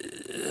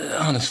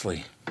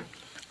 honestly.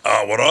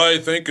 What I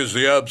think is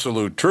the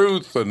absolute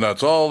truth, and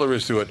that's all there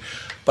is to it.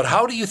 But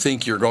how do you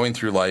think you're going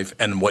through life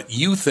and what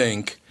you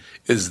think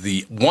is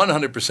the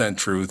 100%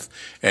 truth,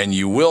 and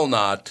you will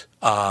not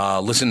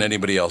listen to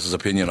anybody else's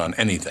opinion on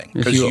anything,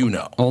 because you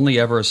know. Only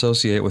ever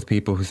associate with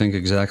people who think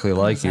exactly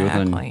like you,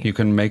 then you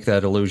can make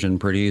that illusion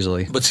pretty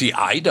easily. But see,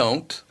 I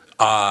don't.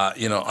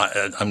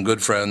 I'm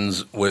good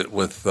friends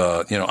with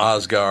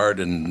Osgard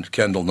and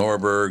Kendall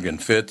Norberg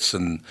and Fitz,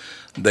 and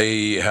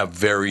they have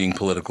varying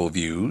political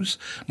views.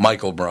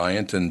 Michael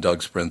Bryant and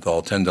Doug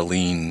Sprinthal tend to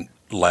lean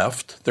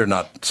left. They're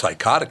not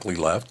psychotically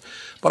left.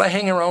 But I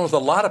hang around with a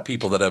lot of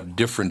people that have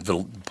different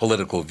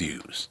political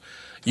views.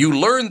 You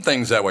learn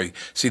things that way.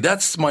 See,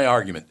 that's my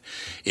argument,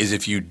 is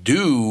if you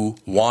do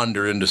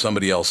wander into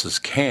somebody else's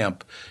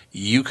camp,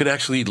 you could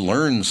actually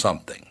learn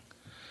something.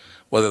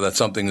 Whether that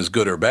something is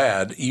good or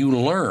bad, you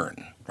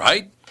learn,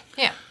 right?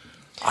 Yeah.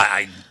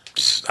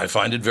 I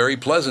find it very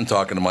pleasant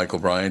talking to Michael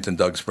Bryant and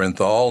Doug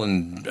Sprinthal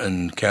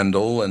and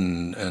Kendall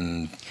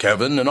and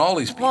Kevin and all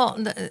these people.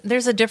 Well,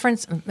 there's a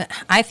difference.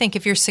 I think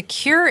if you're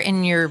secure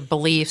in your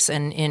beliefs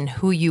and in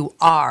who you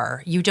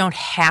are, you don't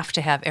have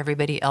to have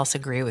everybody else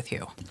agree with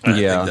you. I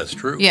think that's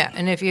true. Yeah,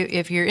 and if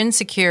you're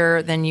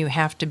insecure, then you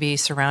have to be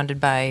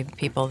surrounded by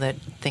people that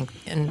think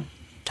and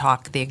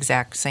talk the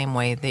exact same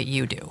way that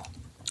you do.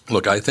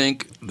 Look, I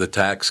think the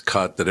tax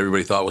cut that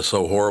everybody thought was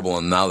so horrible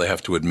and now they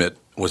have to admit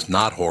was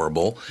not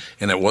horrible,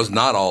 and it was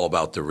not all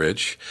about the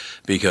rich,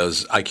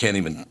 because I can't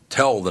even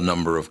tell the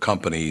number of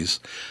companies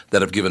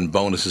that have given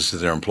bonuses to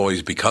their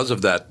employees because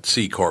of that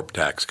C Corp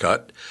tax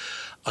cut.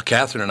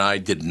 Catherine and I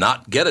did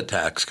not get a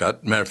tax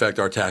cut. Matter of fact,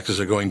 our taxes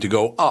are going to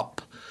go up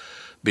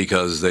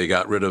because they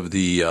got rid of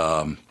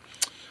the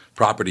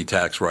property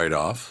tax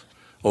write-off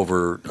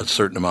over a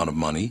certain amount of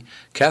money.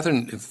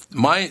 Catherine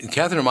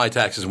and my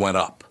taxes went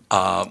up,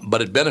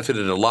 but it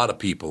benefited a lot of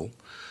people.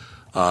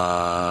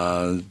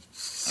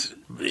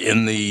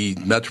 In the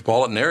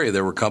metropolitan area,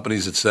 there were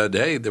companies that said,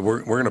 hey,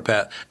 we're going to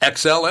pass.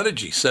 Xcel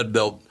Energy said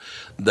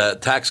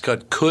that tax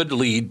cut could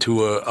lead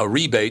to a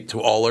rebate to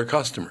all their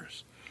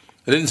customers.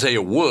 They didn't say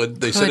it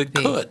would. They said it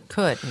could.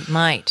 It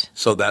might.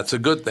 So that's a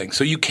good thing.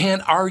 So you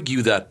can't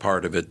argue that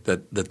part of it,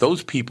 that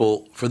those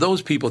people, for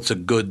those people, it's a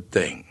good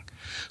thing.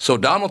 So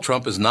Donald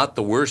Trump is not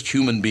the worst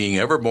human being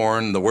ever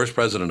born, the worst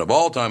president of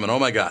all time, and oh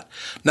my God.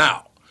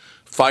 Now,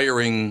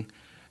 firing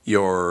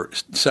your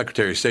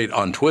Secretary of State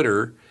on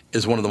Twitter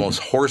is one of the most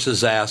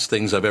horse's ass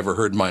things I've ever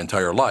heard in my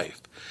entire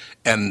life.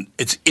 And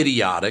it's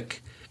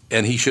idiotic,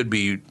 and he should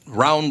be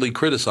roundly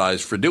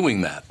criticized for doing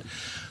that.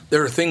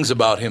 There are things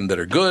about him that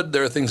are good.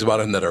 There are things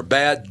about him that are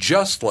bad,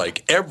 just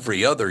like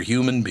every other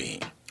human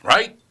being,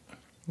 right?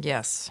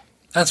 Yes.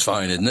 That's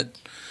fine, isn't it?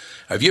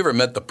 Have you ever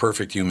met the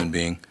perfect human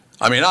being?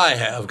 I mean, I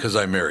have, because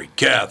I married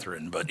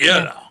Catherine, but you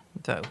know.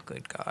 Oh,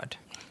 good God.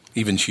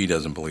 Even she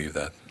doesn't believe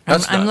that.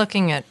 I'm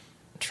looking at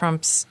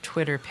Trump's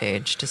Twitter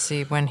page to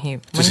see when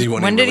he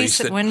released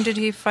it. When did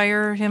he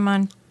fire him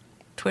on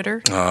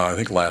Twitter? I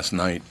think last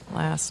night.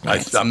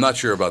 I'm not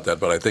sure about that,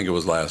 but I think it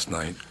was last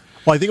night.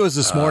 Well, I think it was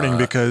this morning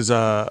because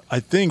I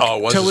think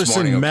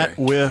Tillerson met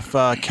with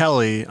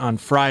Kelly on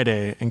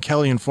Friday, and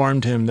Kelly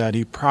informed him that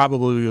he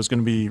probably was going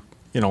to be,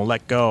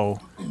 let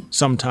go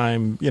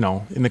sometime,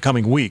 in the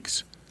coming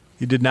weeks.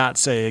 He did not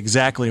say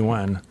exactly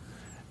when.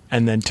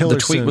 And then Tillerson... The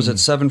tweet was at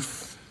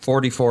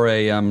 7:44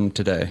 a.m.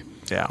 today.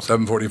 Yeah.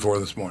 7:44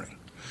 this morning.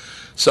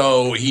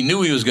 So he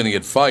knew he was going to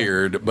get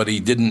fired, but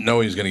he didn't know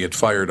he was going to get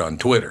fired on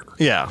Twitter.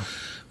 Yeah.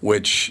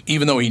 Which,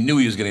 even though he knew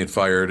he was going to get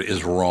fired,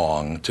 is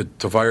wrong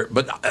to fire.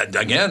 But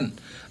again,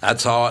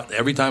 that's how,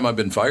 every time I've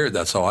been fired,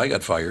 that's how I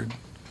got fired.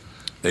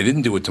 They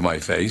didn't do it to my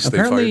face.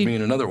 Apparently, they fired me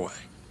in another way.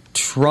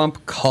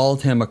 Trump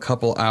called him a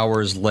couple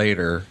hours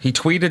later. He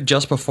tweeted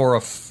just before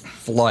a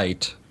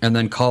flight and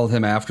then called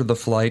him after the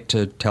flight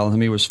to tell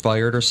him he was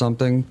fired or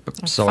something.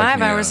 So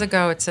 5 hours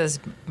ago, it says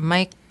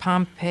Mike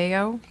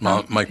Pompeo.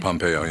 Mike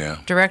Pompeo, yeah.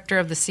 Director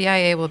of the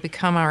CIA will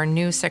become our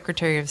new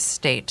Secretary of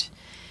State.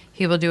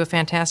 He will do a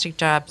fantastic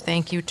job.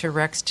 Thank you to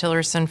Rex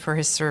Tillerson for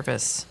his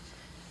service.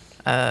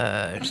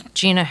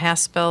 Gina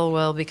Haspel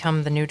will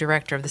become the new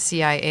director of the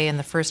CIA and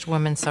the first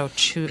woman so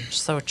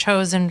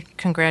chosen.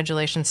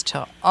 Congratulations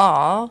to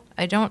all.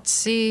 I don't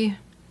see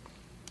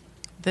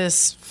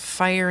this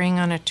firing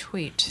on a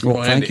tweet.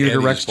 Well, thank you to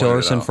Rex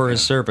Tillerson for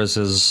his service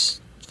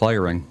is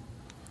firing.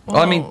 Well,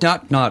 I mean,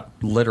 not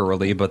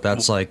literally, but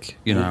that's like,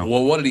 you know.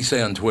 Well, what did he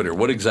say on Twitter?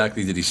 What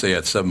exactly did he say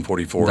at 7:44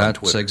 on Twitter?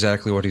 That's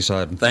exactly what he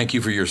said. Thank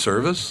you for your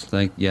service?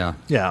 Yeah,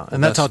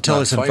 and that's how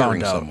Tillerson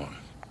found out. Someone.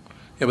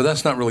 Yeah, but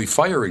that's not really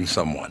firing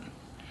someone.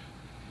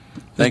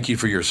 Thank you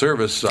for your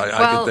service.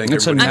 I could think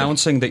it's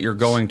announcing that you're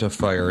going to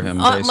fire him,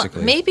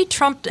 basically. Maybe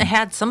Trump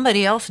had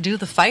somebody else do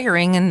the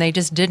firing and they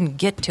just didn't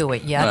get to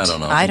it yet.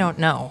 I don't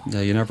know.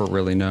 Yeah, you never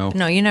really know.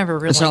 No, you never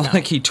really know. It's not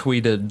like he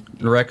tweeted,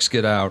 Rex,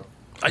 get out.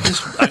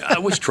 I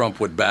wish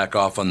Trump would back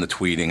off on the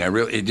tweeting.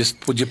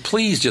 Would you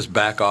please just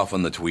back off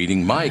on the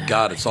tweeting? My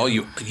God, it's all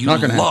you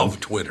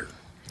love Twitter.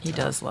 He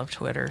does love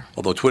Twitter.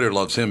 Although Twitter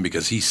loves him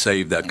because he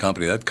saved that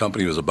company. That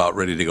company was about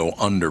ready to go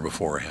under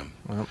before him.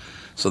 Well,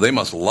 so they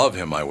must love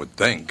him, I would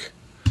think.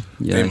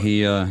 Yeah,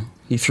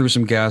 he threw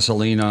some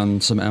gasoline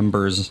on some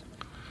embers,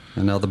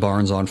 and now the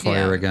barn's on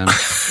fire again.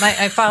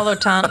 I follow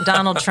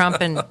Donald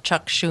Trump and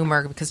Chuck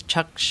Schumer because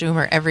Chuck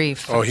Schumer, every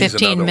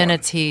 15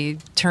 minutes, he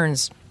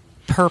turns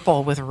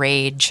purple with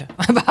rage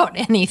about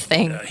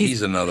anything. Yeah,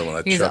 he's another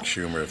one. Chuck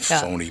Schumer,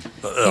 phony.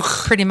 He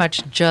pretty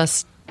much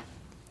just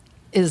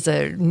is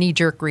a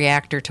knee-jerk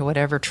reactor to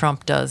whatever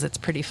Trump does. It's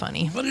pretty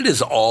funny. But it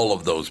is all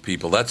of those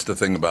people. That's the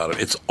thing about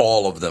it. It's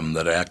all of them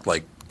that act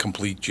like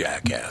complete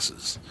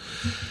jackasses.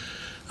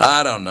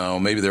 I don't know.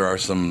 Maybe there are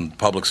some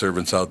public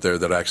servants out there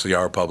that actually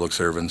are public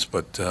servants,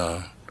 but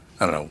I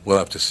don't know. We'll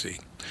have to see.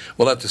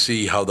 We'll have to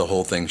see how the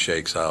whole thing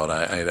shakes out.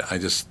 I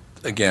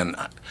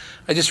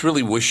just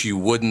really wish you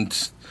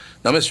wouldn't.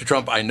 Now, Mr.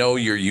 Trump, I know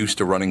you're used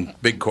to running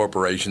big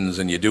corporations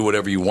and you do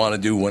whatever you want to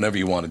do whenever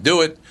you want to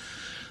do it,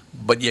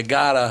 but you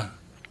gotta.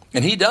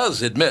 And he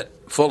does admit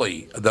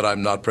fully that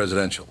I'm not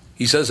presidential.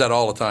 He says that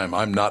all the time.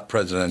 I'm not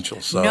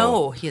presidential. So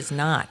no, he is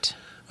not.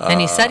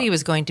 And he said he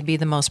was going to be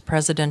the most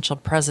presidential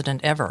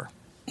president ever.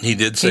 He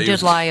did say he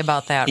did lie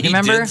about that.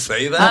 Remember? He did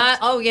say that?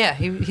 Oh, yeah.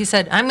 He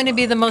said, I'm going to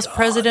be the most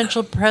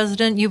presidential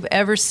president you've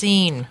ever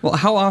seen. Well,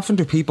 how often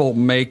do people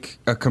make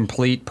a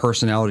complete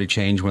personality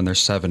change when they're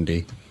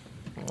 70?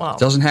 Well, it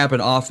doesn't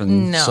happen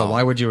often, no. So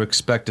why would you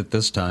expect it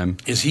this time?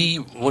 Is he,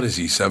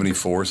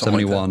 74, something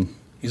 71. Like that?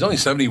 He's only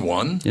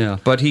 71? Yeah,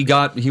 but he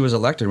was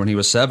elected when he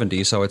was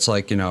 70, so it's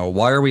like,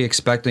 why are we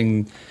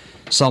expecting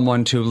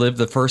someone to live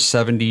the first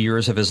 70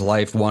 years of his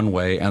life one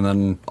way and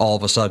then all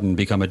of a sudden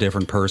become a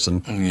different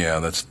person? Yeah,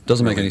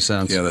 doesn't make any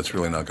sense. Yeah, that's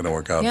really not going to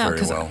work out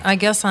very well. I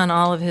guess on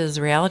all of his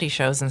reality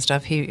shows and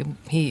stuff, he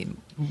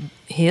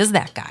is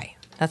that guy.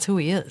 That's who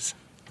he is.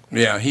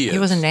 Yeah, he is. He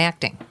wasn't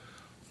acting.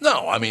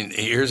 No, I mean,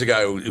 here's a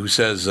guy who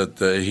says that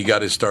he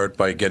got his start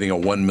by getting a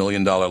 $1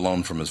 million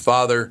loan from his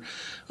father.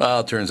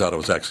 Well, it turns out it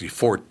was actually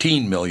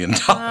 $14 million.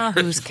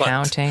 Who's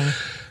counting?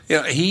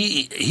 Yeah,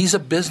 he's a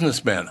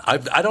businessman. I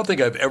don't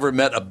think I've ever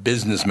met a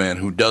businessman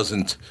who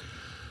doesn't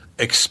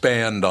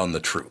expand on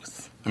the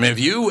truth. I mean, have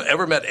you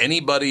ever met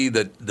anybody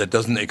that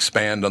doesn't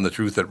expand on the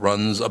truth that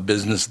runs a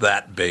business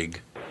that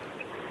big?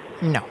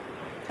 No.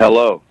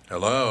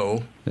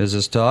 Hello. Is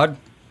this Todd?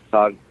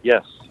 Todd,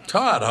 yes.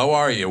 Todd, how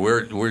are you?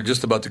 We're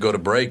just about to go to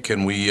break.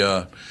 Can we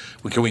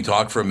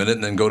talk for a minute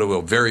and then go to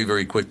a very,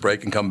 very quick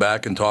break and come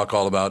back and talk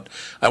all about...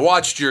 I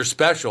watched your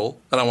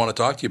special, and I want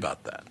to talk to you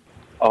about that.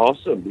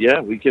 Awesome. Yeah,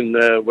 we can,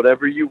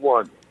 whatever you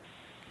want.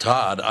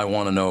 Todd, I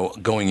want to know,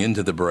 going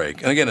into the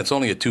break, and again, it's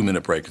only a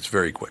 2-minute break. It's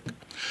very quick.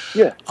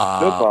 Yeah,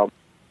 no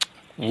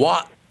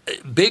problem.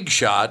 Big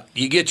shot,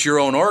 you get your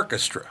own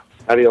orchestra.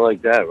 How do you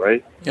like that,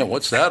 right? Yeah,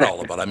 what's that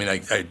all about? I mean, I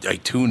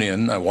tune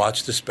in, I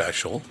watch the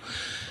special.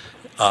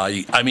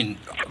 I mean,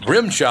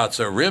 rim shots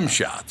are rim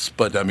shots,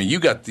 but I mean, you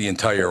got the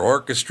entire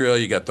orchestra,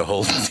 you got the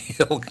whole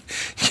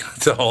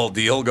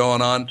deal,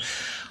 going on.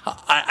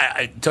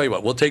 I tell you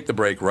what, we'll take the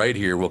break right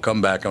here. We'll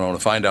come back and I want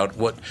to find out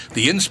what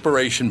the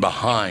inspiration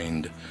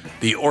behind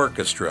the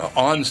orchestra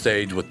on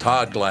stage with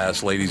Todd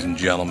Glass, ladies and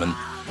gentlemen.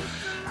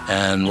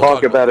 And we'll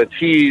talk about a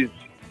tease.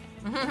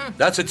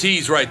 That's a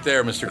tease right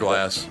there, Mr.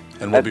 Glass.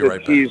 And we'll be right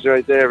back. Tease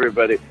right there,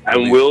 everybody.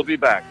 And we'll be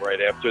back right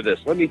after this.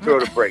 Let me throw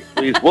to break,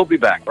 please. We'll be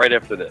back right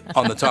after this.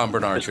 On the Tom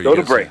Bernard Show. Go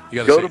to break.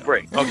 Go to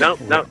break. Okay.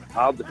 No.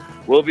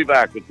 We'll be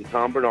back with the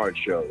Tom Bernard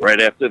Show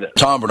right after this.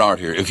 Tom Bernard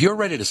here. If you're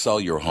ready to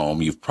sell your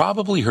home, you've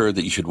probably heard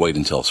that you should wait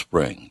until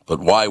spring. But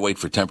why wait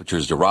for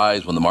temperatures to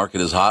rise when the market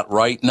is hot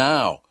right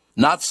now?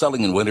 Not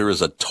selling in winter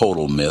is a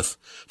total myth.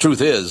 Truth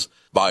is,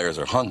 buyers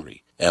are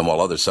hungry. And while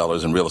other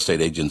sellers and real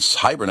estate agents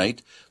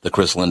hibernate, the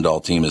Chris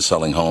Lindahl team is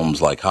selling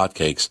homes like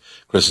hotcakes.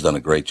 Chris has done a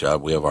great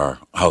job. We have our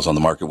house on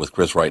the market with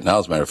Chris right now,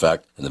 as a matter of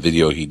fact, and the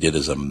video he did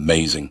is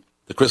amazing.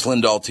 The Chris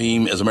Lindahl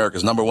team is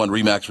America's #1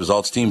 RE/MAX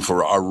results team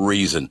for a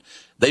reason.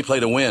 They play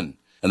to win,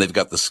 and they've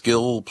got the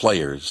skilled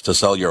players to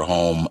sell your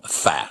home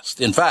fast.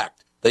 In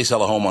fact, they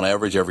sell a home on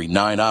average every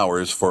 9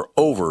 hours for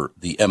over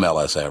the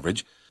MLS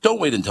average.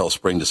 Don't wait until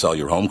spring to sell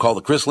your home. Call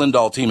the Chris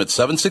Lindahl team at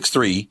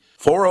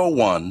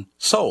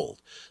 763-401-SOLD.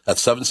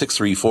 That's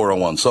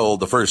 763-401-SOLD.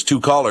 The first 2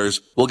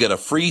 callers will get a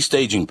free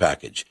staging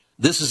package.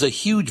 This is a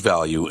huge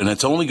value, and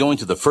it's only going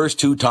to the first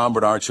 2 Tom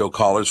Bernard Show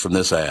callers from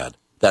this ad.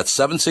 That's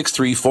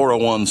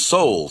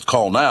 763-401-SOLD.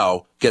 Call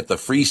now, get the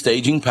free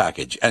staging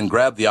package, and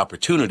grab the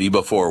opportunity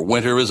before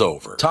winter is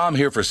over. Tom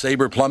here for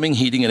Sabre Plumbing,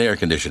 Heating, and Air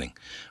Conditioning.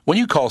 When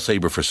you call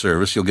Sabre for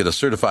service, you'll get a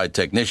certified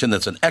technician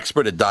that's an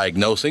expert at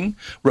diagnosing,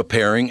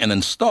 repairing, and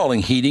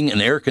installing heating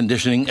and air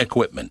conditioning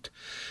equipment.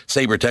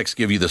 Sabre Techs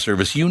give you the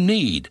service you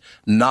need,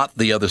 not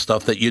the other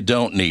stuff that you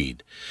don't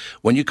need.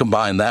 When you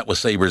combine that with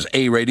Sabre's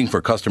A rating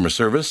for customer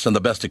service and the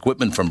best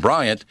equipment from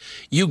Bryant,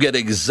 you get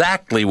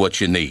exactly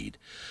what you need.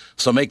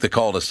 So make the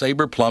call to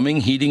Sabre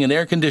Plumbing, Heating, and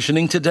Air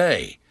Conditioning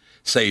today.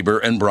 Sabre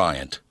and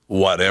Bryant,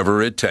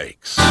 whatever it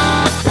takes.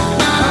 Just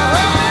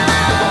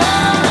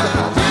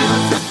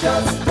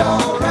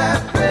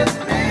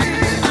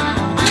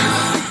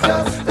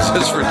This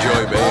is for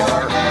Joy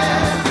Behar.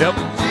 Yep.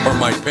 Or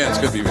Mike Pence.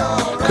 Could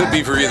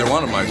be for either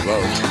one of them, I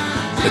suppose.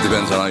 It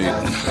depends on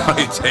how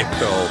you take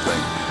the whole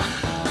thing.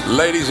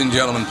 Ladies and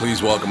gentlemen,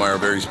 please welcome our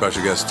very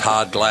special guest,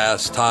 Todd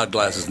Glass. Todd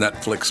Glass's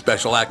Netflix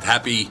special act,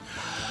 Happy.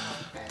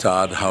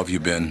 Todd, how have you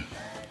been?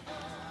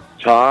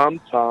 Tom.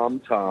 How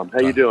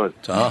you doing?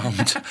 Tom.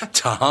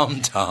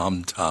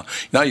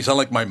 Now you sound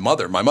like my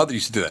mother. My mother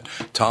used to do that.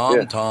 Tom.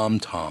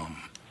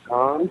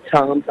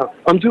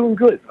 I'm doing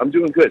good.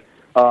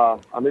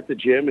 I'm at the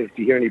gym. If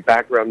you hear any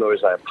background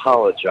noise, I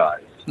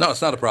apologize. No,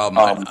 it's not a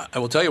problem. I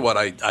will tell you what,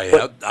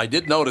 I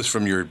did notice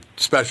from your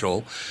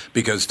special,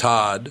 because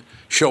Todd,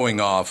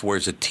 showing off,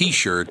 wears a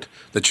T-shirt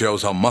that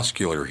shows how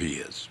muscular he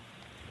is.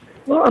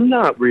 Well, I'm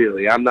not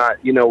really.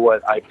 You know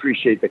what? I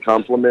appreciate the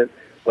compliment,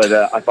 but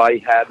if I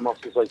had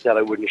muscles like that,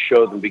 I wouldn't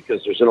show them,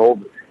 because there's an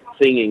old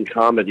thing in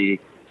comedy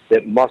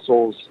that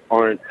muscles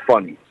aren't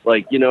funny.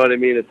 Like, you know what I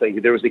mean? It's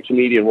like there was a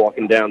comedian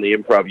walking down the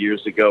Improv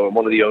years ago, and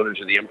one of the owners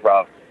of the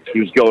Improv,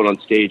 he was going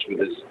on stage with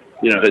his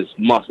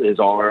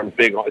arm,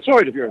 big arm. It's all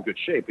right if you're in good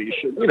shape, but you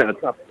should,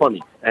 it's not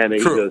funny. And he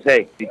goes,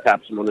 hey, he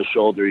taps him on the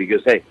shoulder. He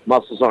goes, hey,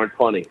 muscles aren't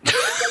funny.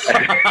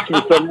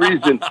 For some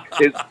reason,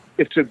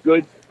 it's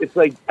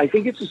like, I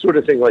think it's the sort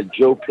of thing like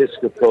Joe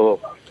Piscopo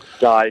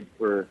died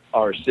for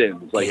our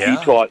sins. Like, he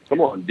taught,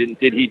 come on, did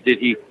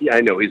he? Yeah,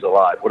 I know he's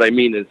alive. What I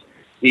mean is,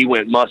 he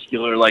went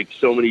muscular like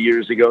so many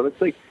years ago. And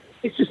it's like,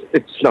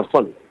 it's not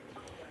funny.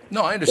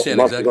 No, I understand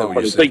exactly what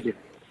you're saying.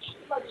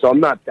 So I'm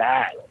not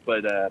that,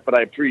 but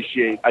I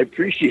appreciate. I'll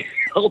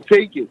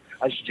take it.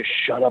 I should just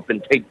shut up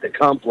and take the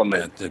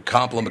compliment. The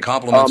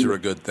compliments are a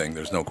good thing.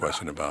 There's no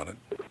question about it.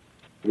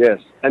 Yes,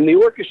 and the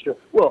orchestra.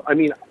 Well, I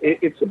mean,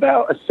 it's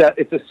about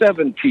it's a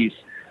 7-piece.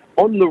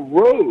 On the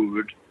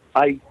road,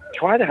 I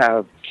try to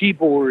have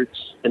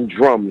keyboards and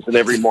drums in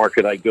every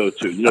market I go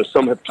to.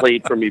 Some have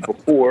played for me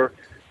before.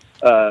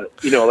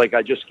 Like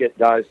I just get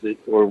guys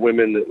or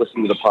women that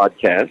listen to the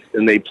podcast,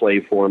 and they play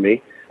for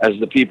me as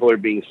the people are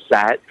being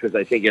sat, because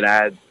I think it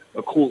adds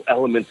a cool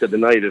element to the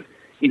night of,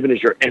 even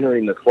as you're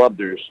entering the club,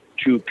 there's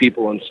 2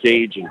 people on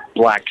stage in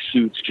black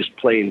suits just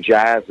playing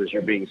jazz as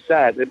you're being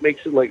sat. It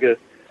makes it like a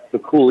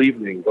cool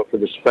evening. But for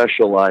the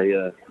special, we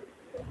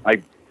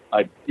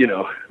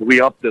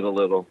upped it a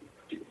little.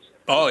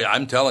 Oh yeah,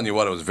 I'm telling you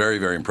what, it was very,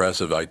 very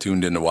impressive. I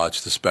tuned in to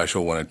watch the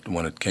special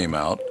when it came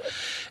out,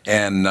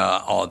 and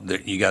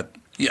you got.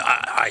 Yeah,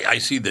 I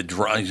see the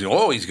drums.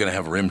 Oh, he's going to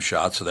have rim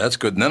shots, so that's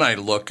good. And then I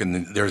look,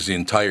 and there's the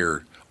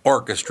entire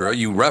orchestra.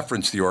 You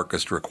reference the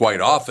orchestra quite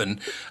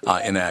often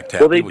in Act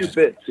Happy. Well, they do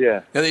bits,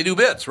 yeah. Yeah, they do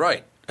bits,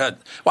 right. Well,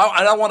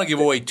 I don't want to give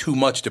away too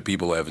much to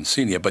people who haven't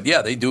seen it, but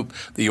yeah, they do.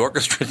 The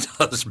orchestra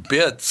does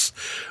bits,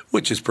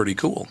 which is pretty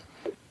cool.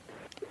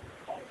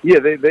 Yeah,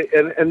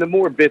 and the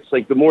more bits,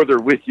 like the more they're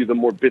with you, the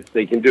more bits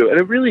they can do. And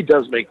it really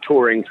does make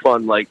touring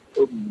fun. Like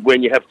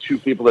when you have 2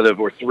 people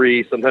or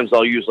 3, sometimes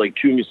I'll use like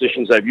 2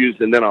 musicians I've used,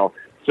 and then I'll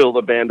fill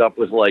the band up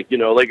with like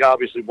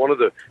obviously one of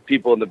the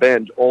people in the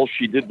band, all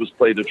she did was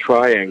play the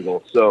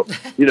triangle. So,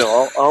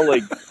 I'll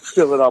like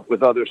fill it up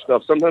with other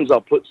stuff. Sometimes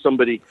I'll put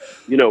somebody,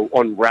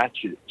 on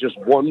ratchet, just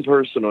one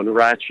person on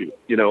ratchet,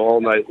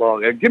 all night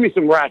long. Give me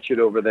some ratchet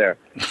over there.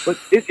 But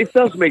it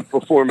does make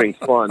performing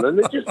fun. And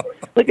it just,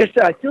 like I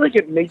said, I feel like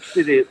it makes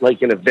it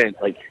like an event.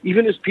 Like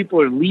even as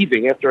people are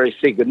leaving after I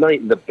say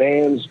goodnight and the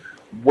band's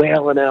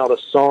wailing out a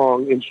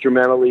song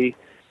instrumentally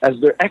as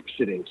they're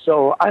exiting.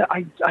 So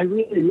I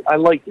really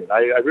like it.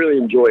 I really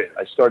enjoy it.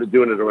 I started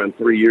doing it around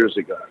 3 years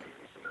ago.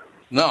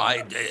 No,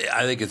 I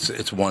think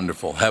it's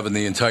wonderful having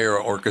the entire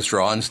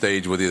orchestra on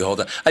stage with you the whole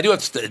time. I do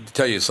have to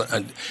tell you,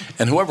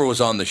 and whoever was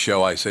on the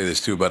show, I say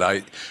this too,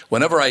 but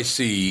whenever I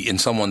see in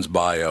someone's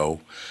bio,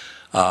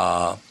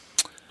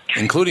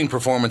 including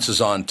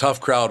performances on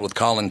Tough Crowd with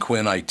Colin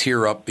Quinn, I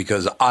tear up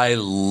because I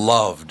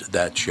loved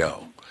that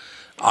show.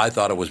 I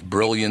thought it was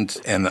brilliant,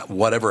 and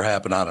whatever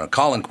happened, I don't know.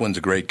 Colin Quinn's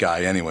a great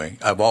guy anyway.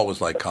 I've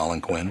always liked Colin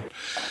Quinn.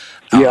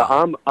 Yeah,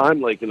 I'm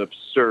like an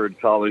absurd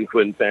Colin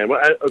Quinn fan. Well,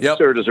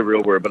 absurd is a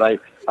real word, but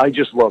I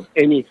just love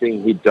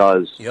anything he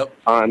does. Yep.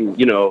 I'm,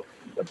 a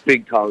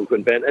big Colin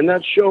Quinn fan. And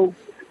that show,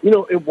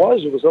 it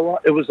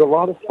was a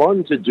lot of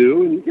fun to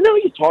do. And,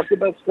 you talked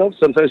about stuff.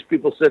 Sometimes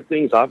people said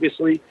things,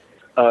 obviously,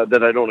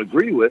 that I don't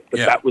agree with,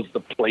 but that was the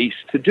place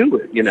to do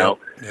it, Yep.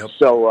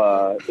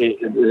 So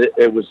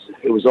it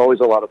was always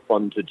a lot of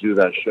fun to do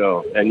that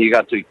show, and you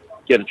got to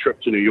get a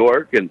trip to New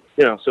York, and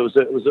so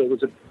it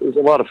was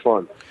a lot of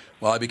fun.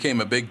 Well, I became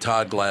a big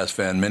Todd Glass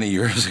fan many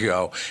years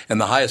ago, and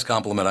the highest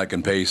compliment I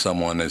can pay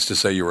someone is to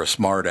say you're a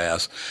smart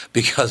ass,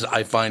 because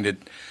I find it.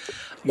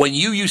 When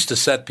you used to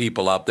set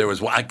people up, there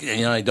was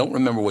I don't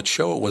remember what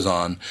show it was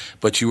on,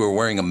 but you were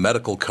wearing a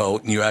medical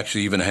coat, and you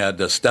actually even had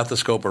a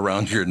stethoscope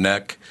around your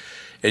neck.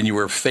 And you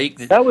were fake.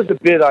 That was a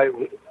bit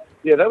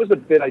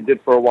I did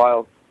for a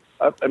while.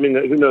 I mean,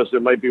 who knows? There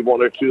might be one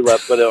or two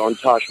left, but on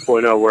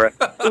Tosh.0, where it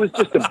was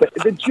just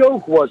the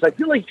joke was, I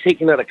feel like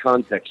taken out of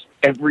context,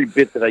 every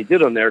bit that I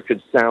did on there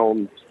could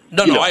sound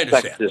I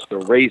understand. Sexist or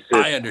racist.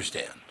 I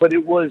understand. But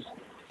it was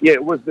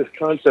this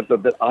concept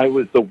of that I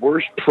was the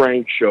worst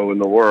prank show in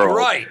the world.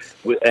 Right.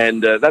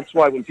 And that's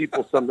why when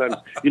people sometimes,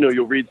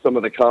 you'll read some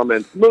of the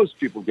comments, most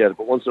people get it,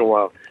 but once in a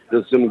while,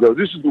 there's someone go,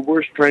 "This is the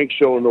worst prank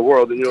show in the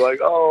world." And you're like,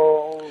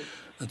 oh,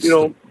 that's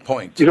the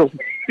point. You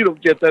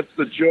don't get that's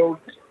the joke.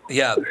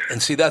 Yeah,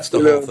 and see, that's the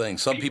whole thing.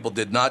 Some people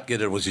did not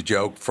get it was a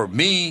joke. For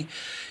me,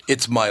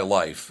 it's my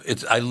life.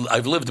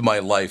 I've lived my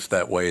life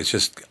that way. It's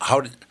just,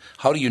 how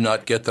do you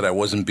not get that I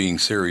wasn't being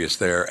serious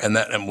there?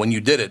 And when you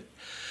did it,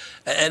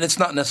 and it's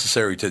not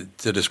necessary to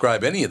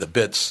describe any of the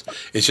bits.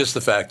 It's just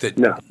the fact that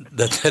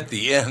that at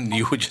the end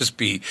you would just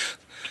be.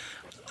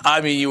 I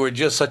mean, you were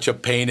just such a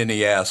pain in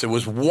the ass. It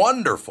was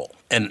wonderful,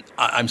 and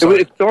I'm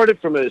sorry. It started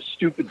from a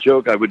stupid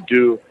joke I would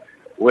do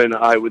when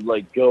I would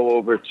go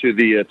over to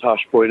the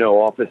Tosh.0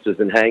 offices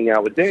and hang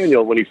out with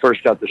Daniel when he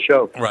first got the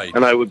show. Right.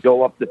 And I would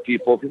go up to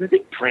people because I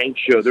think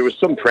there was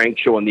some prank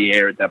show on the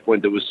air at that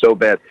point that was so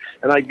bad,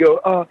 and I'd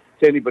go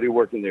to anybody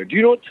working there, "Do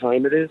you know what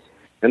time it is?"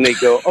 And they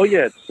go, "Oh,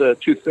 yeah, it's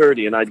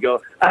 2:30. And I'd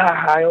go,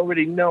 I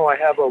already know. I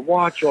have a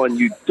watch on,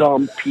 you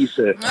dumb piece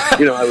of...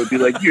 I would be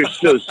like, "You're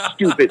so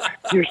stupid.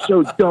 You're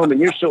so dumb. And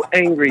you're so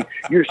angry.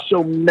 You're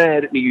so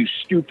mad at me, you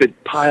stupid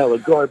pile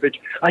of garbage.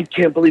 I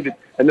can't believe it."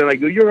 And then I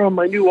go, "You're on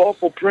my new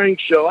awful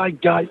prank show. I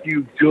got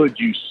you good,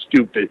 you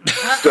stupid."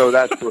 So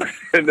that's where...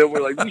 And then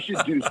we're like, we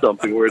should do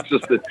something where it's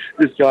just that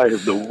this guy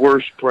has the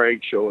worst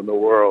prank show in the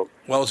world.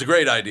 Well, it's a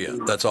great idea.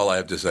 That's all I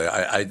have to say.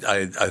 I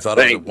thought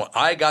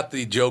I got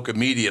the joke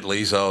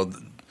immediately, so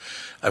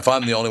if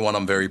I'm the only one,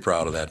 I'm very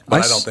proud of that.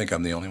 But I don't think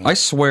I'm the only one. I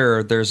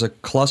swear there's a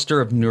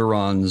cluster of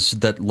neurons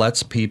that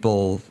lets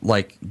people,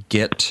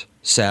 get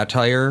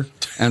satire,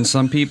 and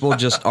some people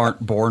just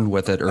aren't born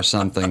with it or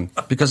something.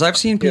 Because I've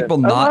seen people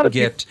not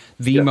get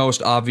the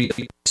most obvious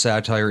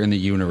satire in the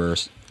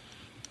universe.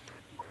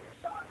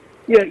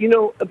 Yeah,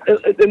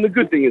 and the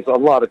good thing is a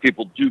lot of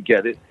people do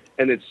get it.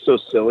 And it's so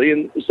silly.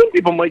 And some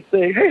people might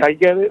say, "Hey, I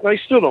get it," and I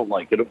still don't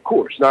like it. Of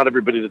course, not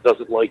everybody that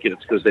doesn't like it,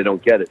 it's because they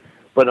don't get it.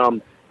 But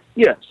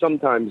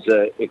sometimes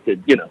it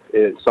could,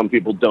 some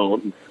people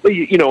don't. But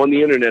on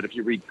the internet, if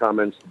you read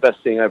comments, the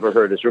best thing I ever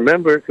heard is,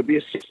 "Remember, it could be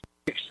a sixth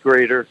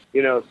grader."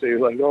 So you're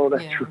like, "Oh,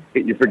 that's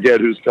right." You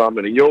forget who's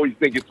commenting. You always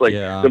think it's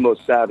the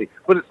most savvy.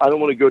 But I don't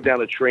want to go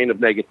down a train of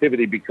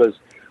negativity because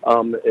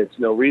it's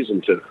no reason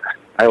to.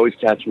 I always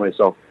catch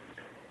myself,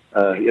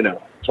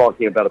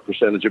 talking about a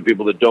percentage of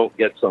people that don't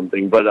get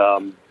something. But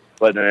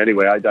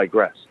anyway, I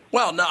digress.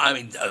 Well, no, I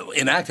mean,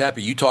 in Act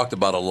Happy, you talked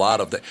about a lot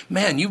of that.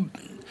 Man,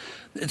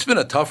 it's been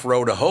a tough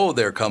road to hoe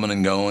there, coming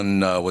and going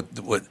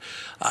with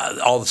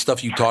all the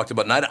stuff you talked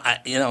about. And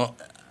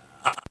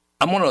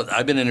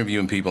I've been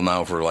interviewing people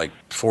now for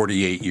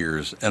 48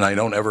 years, and I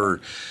don't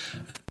ever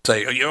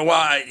say,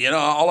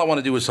 all I want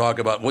to do is talk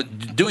about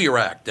do your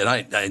act, and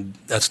I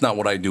that's not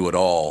what I do at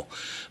all.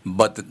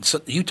 But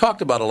you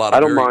talked about a lot of. I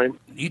don't mind.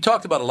 You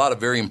talked about a lot of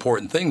very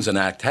important things in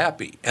Act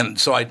Happy, and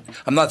so I'm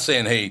not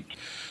saying, hey,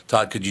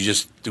 Todd, could you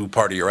just do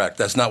part of your act?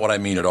 That's not what I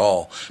mean at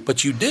all.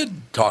 But you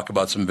did talk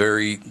about some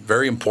very,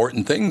 very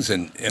important things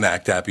in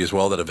Act Happy as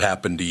well that have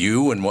happened to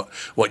you and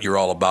what you're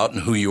all about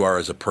and who you are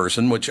as a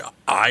person, which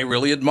I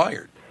really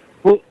admired.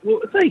 Well,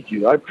 thank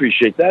you. I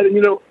appreciate that.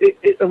 And,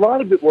 a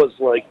lot of it was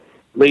like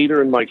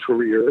later in my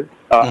career,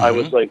 I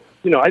was like,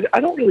 I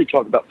don't really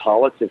talk about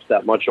politics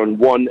that much on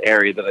one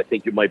area that I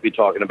think you might be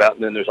talking about,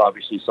 and then there's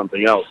obviously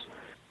something else.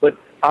 But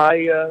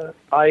I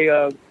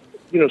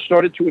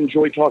started to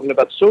enjoy talking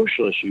about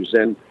social issues.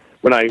 And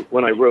when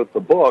I wrote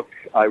the book,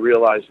 I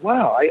realized,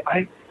 wow,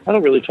 I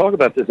don't really talk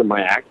about this in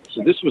my act.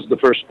 So this was the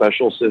first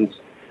special since,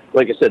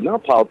 like I said,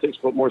 not politics,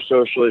 but more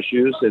social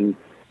issues. And,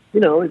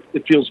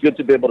 it feels good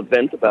to be able to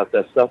vent about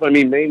that stuff. I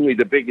mean, mainly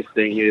the biggest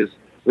thing is,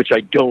 which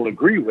I don't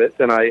agree with,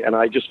 and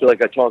I just feel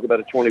like I talk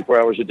about it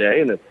 24 hours a day.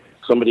 And if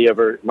somebody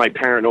my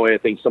paranoia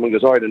thinks someone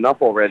goes, all right,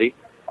 enough already,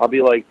 I'll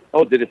be like,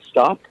 oh, did it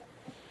stop?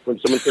 When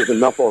someone says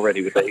enough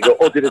already with that, you go,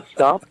 oh, did it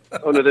stop?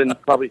 Oh, no, then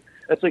probably,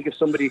 that's like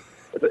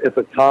if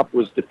a cop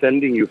was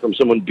defending you from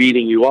someone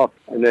beating you up,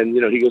 and then,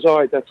 he goes, all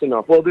right, that's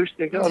enough. Well, there's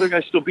the other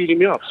guy's still beating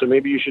me up, so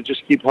maybe you should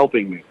just keep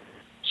helping me.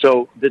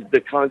 So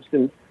the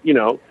constant,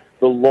 the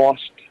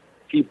lost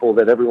people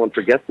that everyone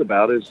forgets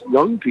about is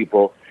young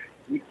people.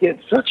 You get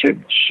such a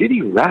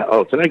shitty rap.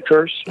 Oh, can I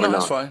curse? No,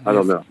 that's fine. I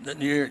don't know.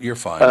 You're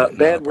fine.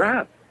 Bad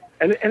rap.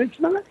 And it's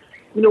not,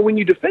 when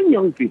you defend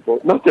young people,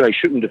 not that I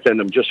shouldn't defend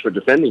them just for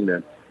defending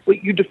them,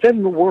 but you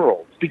defend the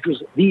world,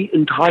 because the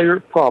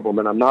entire problem,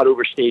 and I'm not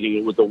overstating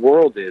it, with the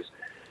world is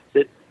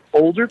that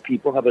older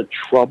people have a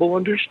trouble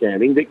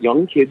understanding that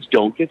young kids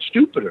don't get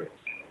stupider.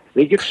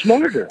 They get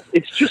smarter.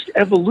 It's just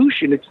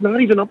evolution. It's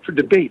not even up for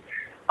debate.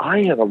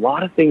 I have a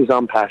lot of things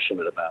I'm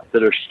passionate about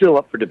that are still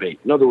up for debate.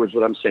 In other words,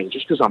 what I'm saying,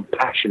 just because I'm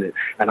passionate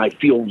and I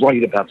feel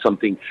right about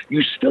something,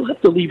 you still have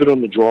to leave it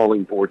on the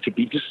drawing board to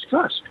be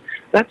discussed.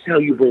 That's how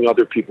you bring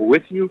other people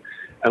with you.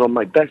 And on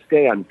my best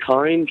day, I'm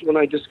kind when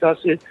I discuss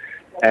it,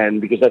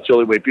 and because that's the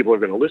only way people are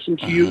going to listen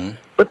to you.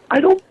 But I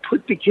don't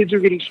put the kids who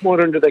are getting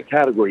smarter into that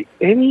category.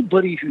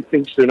 Anybody who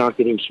thinks they're not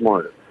getting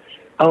smarter.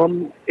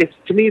 To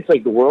me, it's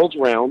like the world's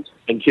round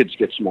and kids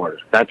get smarter.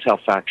 That's how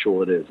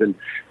factual it is. And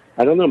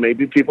I don't know,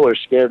 maybe people are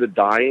scared of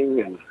dying,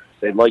 and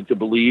they'd like to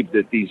believe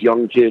that these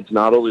young kids,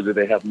 not only do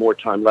they have more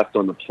time left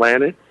on the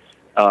planet,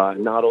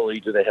 not only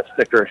do they have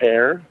thicker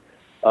hair,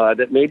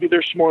 that maybe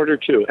they're smarter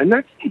too. And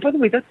that's, by the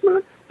way, that's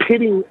not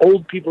pitting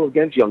old people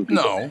against young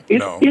people.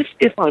 No.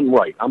 If I'm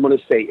right, I'm going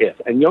to say if,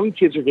 and young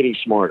kids are getting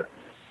smarter,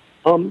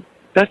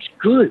 that's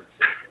good.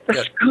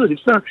 That's good.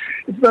 It's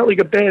not like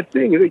a bad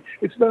thing.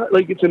 It's not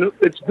like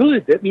it's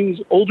good. That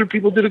means older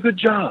people did a good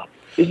job.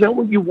 Is that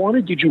what you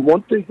wanted? Did you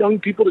want the young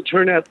people to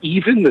turn out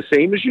even the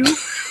same as you?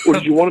 Or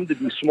did you want them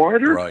to be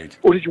smarter? Right.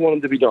 Or did you want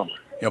them to be dumber?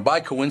 By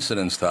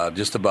coincidence, Todd,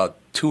 just about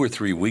 2 or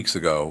 3 weeks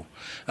ago,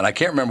 and I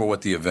can't remember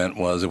what the event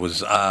was. It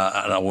was,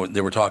 I don't know,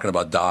 they were talking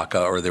about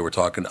DACA, or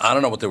I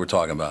don't know what they were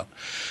talking about.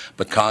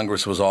 But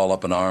Congress was all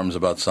up in arms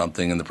about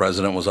something, and the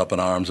president was up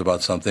in arms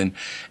about something.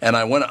 And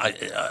I went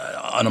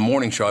on a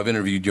morning show. I've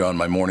interviewed you on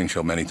my morning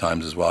show many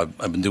times as well.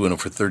 I've been doing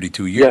it for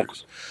 32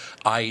 years.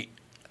 Yeah.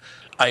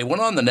 I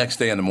went on the next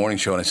day on the morning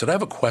show, and I said, I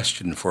have a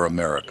question for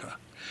America.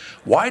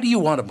 Why do you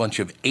want a bunch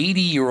of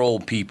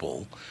 80-year-old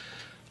people,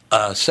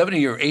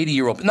 70 or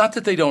 80-year-old, not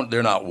that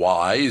they're not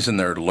wise and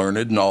they're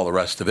learned and all the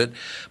rest of it,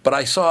 but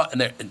I saw,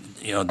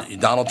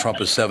 Donald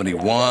Trump is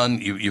 71.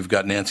 You've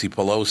got Nancy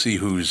Pelosi,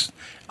 who's,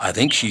 I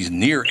think she's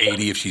near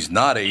 80 if she's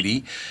not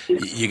 80.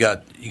 You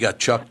got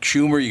Chuck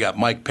Schumer, you got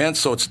Mike Pence.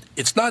 So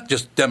it's not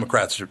just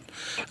Democrats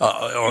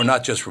or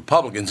not just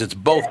Republicans. It's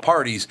both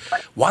parties.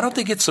 Why don't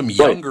they get some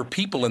younger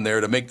people in there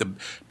to make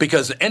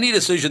because any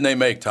decision they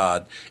make,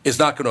 Todd, is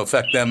not going to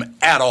affect them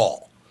at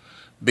all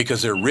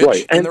because they're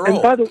rich and they're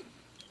old.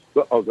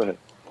 Go ahead.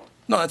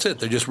 No, that's it.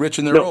 They're just rich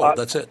and they're old.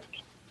 That's it.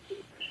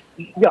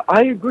 Yeah,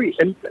 I agree.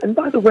 And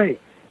by the way,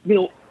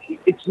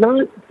 it's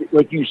not,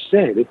 like you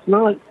said, it's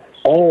not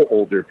all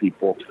older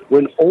people.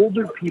 When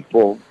older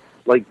people,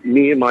 like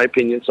me, in my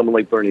opinion, someone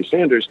like Bernie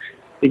Sanders,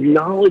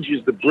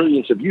 acknowledges the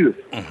brilliance of youth,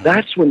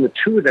 that's when the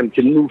two of them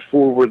can move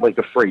forward like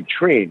a freight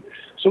train.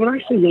 So when I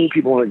say young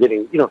people aren't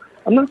getting,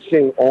 I'm not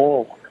saying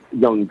all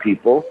young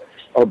people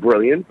are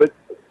brilliant, but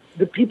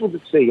the people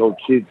that say,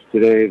 kids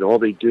today, all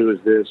they do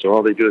is this or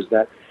all they do is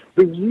that,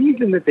 the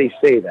reason that they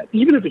say that,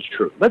 even if it's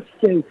true, let's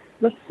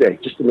say,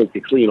 just to make the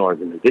clean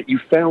argument, that you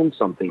found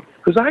something,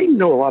 because I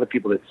know a lot of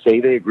people that say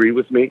they agree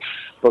with me,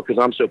 because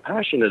I'm so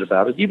passionate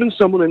about it. Even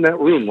someone in that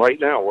room right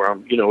now where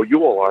I'm,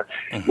 you all are,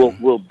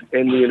 will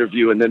end the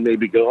interview and then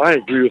maybe go, I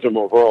agree with them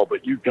overall,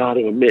 but you got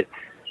to admit,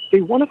 they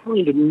want to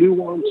find a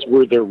nuance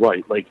where they're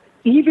right. Like,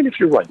 even if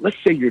you're right, let's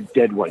say you're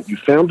dead right, you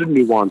found a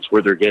nuance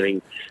where they're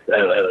getting,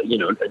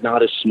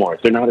 not as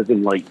smart, they're not as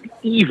enlightened,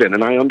 even,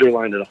 and I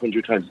underline it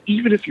 100 times,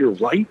 even if you're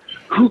right,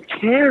 who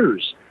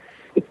cares?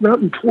 It's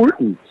not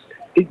important.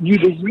 The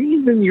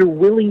reason you're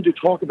willing to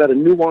talk about a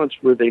nuance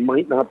where they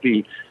might not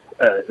be,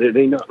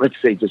 let's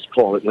say, just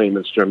call it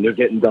layman's term, they're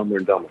getting dumber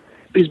and dumber,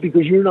 is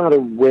because you're not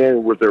aware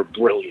where they're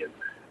brilliant.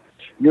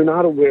 You're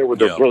not aware what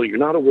they're brilliant. You're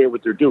not aware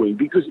what they're doing.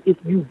 Because if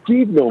you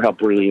did know how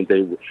brilliant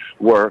they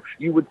were,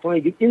 you would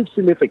find it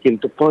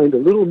insignificant to find a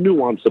little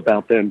nuance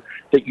about them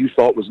that you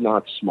thought was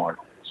not smart.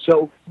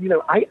 So,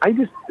 I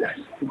just,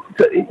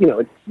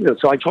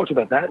 so I talked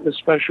about that in the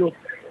special,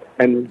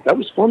 and that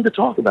was fun to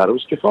talk about. It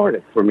was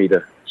cathartic for me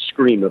to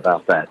scream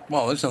about that.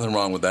 Well, there's nothing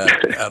wrong with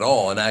that at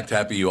all. And Act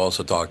Happy, you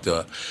also talked,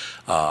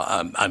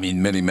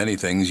 many, many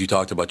things. You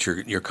talked about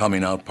your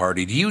coming out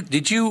party.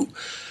 Did you,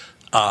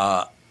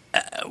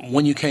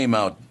 when you came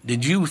out,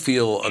 did you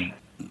feel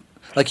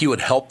like you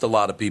had helped a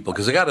lot of people?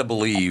 Because I got to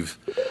believe,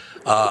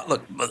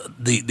 look,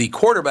 the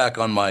quarterback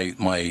on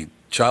my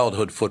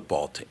childhood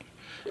football team,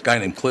 a guy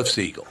named Cliff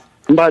Siegel.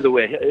 And by the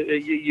way,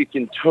 you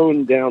can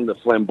tone down the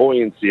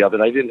flamboyancy of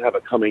it. I didn't have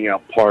a coming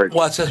out party.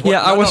 Well, it says,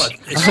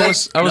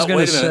 I was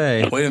going to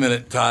say. Wait a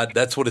minute, Todd.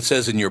 That's what it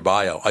says in your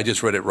bio. I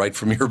just read it right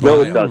from your bio.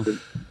 No, it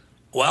doesn't.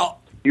 Well,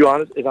 you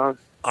honest?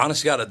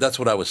 Honest to God, that's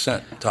what I was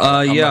sent,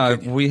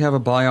 Todd. We have a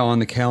bio on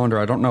the calendar.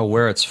 I don't know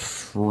where it's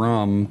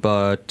from,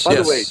 but by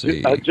the way,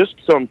 just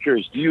so I'm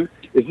curious, is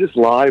this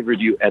live or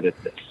do you edit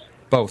this?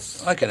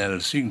 Both. I can edit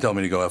it, so you can tell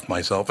me to go F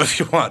myself if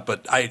you want,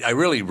 but I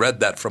really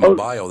read that from a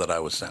bio that I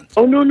was sent.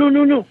 Oh, no.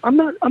 I'm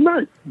not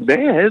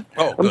mad.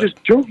 I'm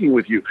just joking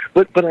with you.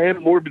 But I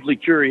am morbidly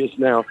curious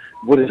now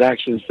what it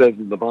actually says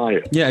in the bio.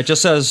 Yeah, it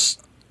just says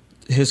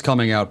his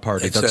coming out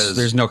party.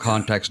 There's no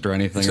context or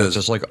anything. It's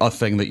just like a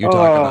thing that you talk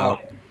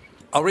about.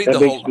 I'll read the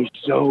whole.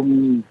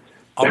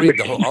 I'll read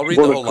the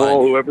whole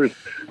line.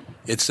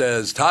 It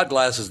says, Todd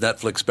Glass's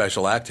Netflix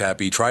special, Act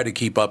Happy, try to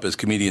keep up as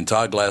comedian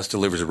Todd Glass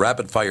delivers a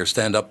rapid-fire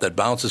stand-up that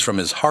bounces from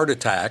his heart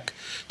attack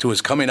to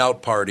his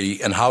coming-out party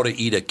and how to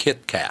eat a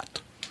Kit Kat.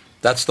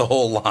 That's the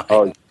whole line.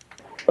 Oh,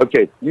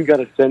 okay, you got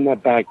to send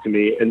that back to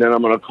me, and then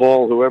I'm going to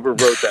call whoever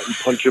wrote that and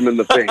punch him in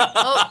the face.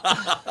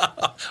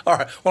 All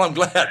right, well, I'm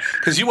glad,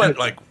 because you went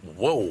like,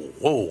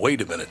 whoa,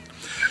 wait a minute.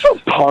 A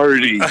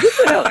party. What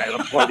the hell had a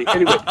party?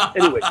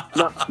 Anyway,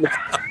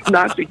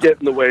 not to get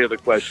in the way of the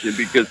question,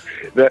 because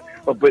that.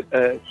 But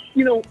I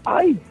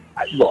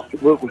look.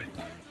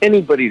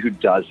 Anybody who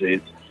does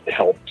it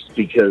helps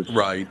because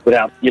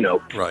without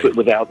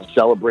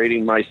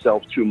celebrating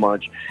myself too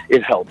much,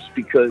 it helps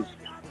because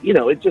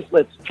it just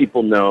lets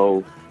people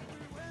know.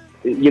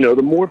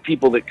 The more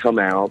people that come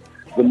out,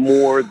 the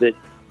more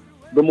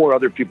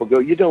other people go.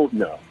 You don't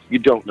know.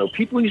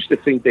 People used to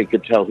think they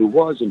could tell who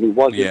was and who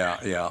wasn't.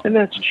 Yeah. And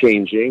that's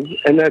changing,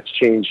 and that's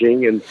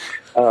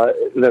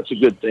a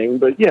good thing.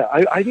 But yeah,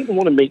 I didn't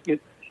want to make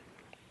it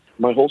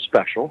my whole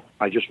special.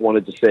 I just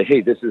wanted to say,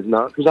 hey, this is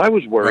not, because I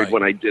was worried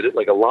when I did it,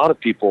 like a lot of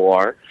people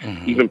are,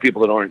 even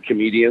people that aren't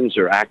comedians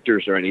or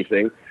actors or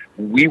anything.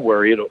 We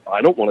worry.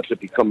 I don't want it to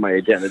become my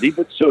identity,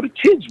 but so do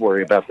kids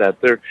worry about that.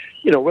 They're,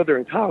 whether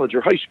in college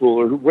or high school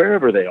or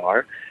wherever they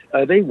are,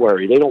 they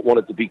worry. They don't want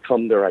it to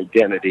become their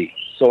identity.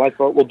 So I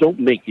thought, well, don't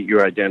make it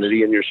your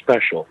identity and your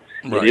special.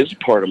 Right. It is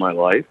part of my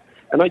life.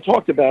 And I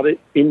talked about it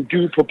in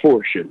due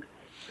proportion.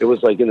 It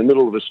was like in the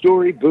middle of a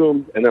story,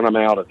 boom, and then I'm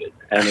out of it.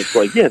 And it's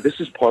like, yeah, this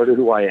is part of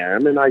who I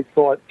am. And I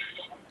thought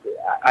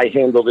I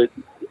handled it.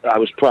 I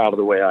was proud of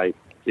the way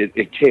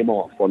it came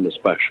off on the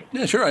special.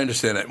 Yeah, sure, I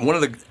understand that.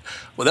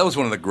 That was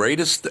one of the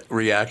greatest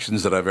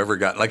reactions that I've ever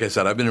gotten. Like I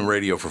said, I've been in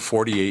radio for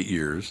 48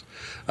 years.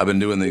 I've been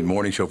doing the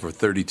morning show for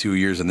 32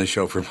 years and this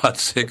show for about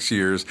 6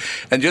 years.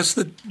 And just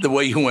the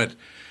way you went,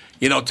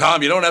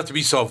 Tom, you don't have to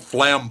be so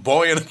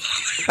flamboyant.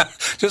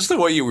 Just the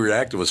way you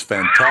reacted was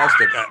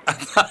fantastic.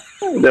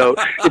 No,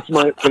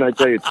 can I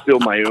tell you, it's still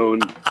my own.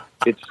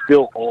 It's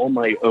still all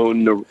my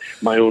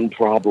own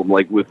problem,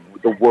 like with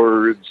the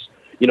words.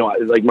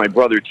 Like my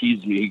brother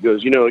teased me. He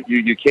goes,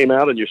 you came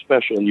out on your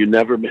special and you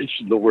never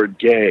mentioned the word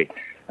gay.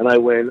 And I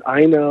went,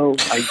 I know,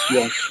 I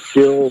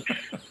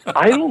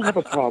don't have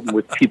a problem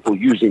with people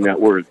using that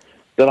word.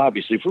 That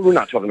obviously, we're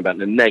not talking about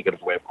in a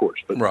negative way, of course,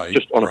 but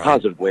just on a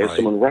positive way, as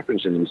someone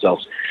referencing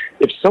themselves.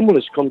 If someone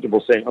is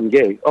comfortable saying, I'm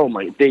gay,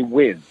 they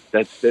win.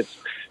 That's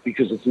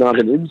because it's not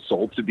an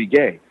insult to be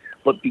gay.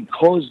 But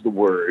because the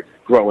word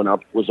growing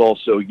up was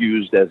also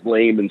used as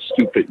lame and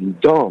stupid and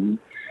dumb,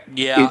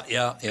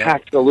 it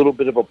packed a little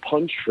bit of a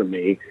punch for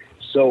me.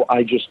 So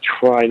I just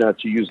try not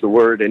to use the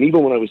word. And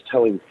even when I was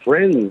telling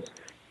friends,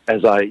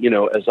 as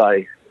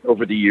I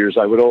over the years,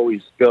 I would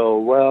always go,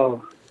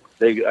 well,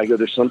 I go,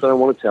 there's something I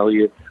want to tell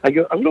you. I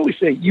would always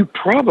say, you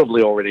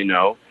probably already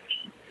know.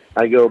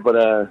 I go, but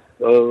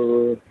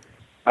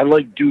I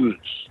like dudes.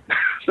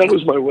 That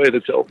was my way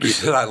to tell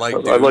people. I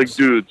like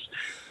dudes.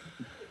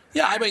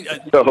 Yeah, I mean,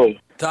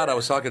 Todd, I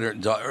was talking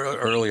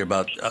earlier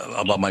about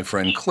my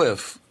friend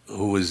Cliff,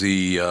 who was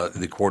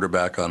the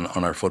quarterback on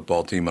our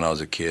football team when I was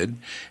a kid.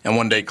 And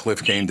one day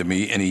Cliff came to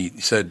me and he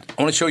said,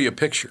 I want to show you a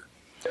picture.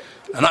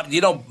 And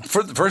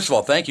first of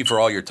all, thank you for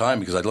all your time,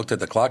 because I looked at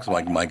the clock and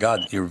I'm like, my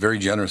God, you're very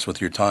generous with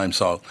your time,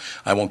 so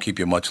I won't keep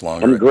you much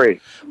longer. I'm great.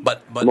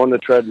 But I'm on the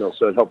treadmill,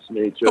 so it helps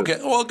me too. Okay,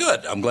 well,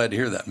 good. I'm glad to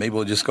hear that. Maybe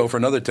we'll just go for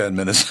another 10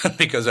 minutes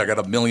because I got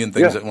a million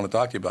things I want to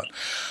talk to you about.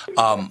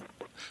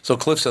 So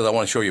Cliff says, I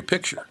want to show you a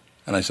picture.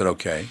 And I said,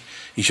 okay.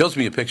 He shows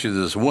me a picture of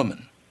this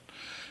woman.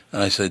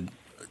 And I said,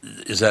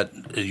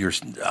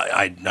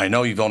 I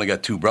know you've only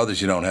got two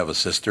brothers, you don't have a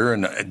sister,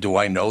 and do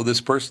I know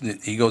this person?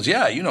 He goes,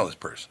 yeah, you know this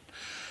person.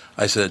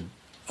 I said,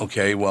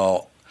 okay,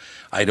 well,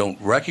 I don't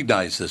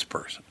recognize this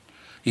person.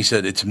 He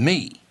said, it's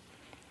me.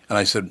 And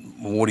I said,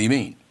 well, what do you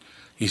mean?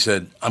 He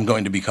said, I'm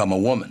going to become a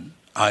woman.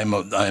 I'm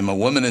a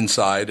woman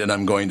inside, and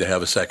I'm going to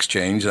have a sex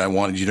change, and I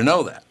wanted you to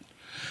know that.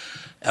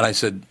 And I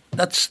said,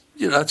 that's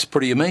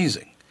pretty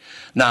amazing.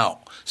 Now,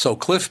 so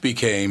Cliff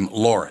became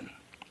Lauren.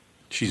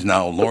 She's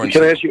now Lauren.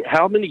 Can I ask you,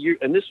 how many years,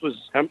 and this was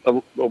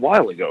a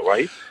while ago,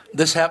 right?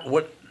 This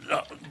happened,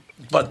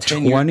 about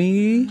 10 20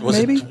 years?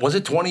 maybe? Was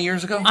it 20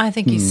 years ago? I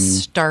think he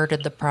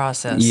started the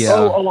process. Yeah.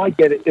 Oh, I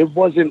get it. It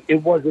wasn't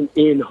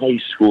in high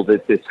school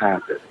that this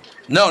happened.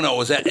 No, it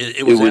was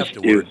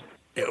afterward.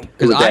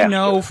 Because I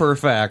know for a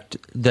fact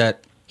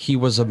that he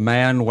was a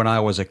man when I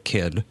was a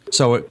kid,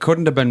 so it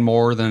couldn't have been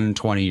more than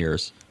 20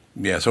 years.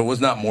 Yeah, so it was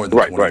not more than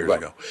 20 years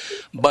ago.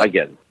 But, I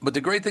get it. But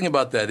the great thing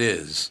about that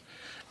is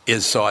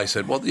so I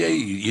said, well, yeah,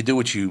 you do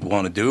what you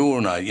want to do,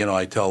 and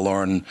I tell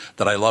Lauren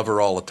that I love her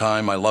all the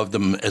time. I love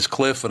them as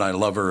Cliff, and I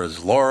love her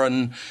as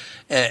Lauren.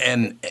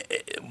 And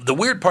the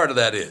weird part of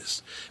that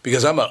is,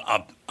 because I'm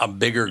a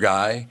bigger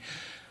guy,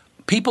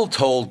 people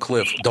told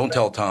Cliff, don't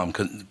tell Tom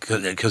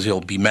because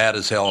he'll be mad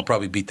as hell and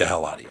probably beat the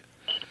hell out of you.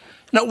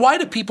 Now, why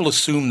do people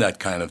assume that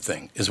kind of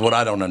thing is what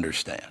I don't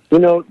understand.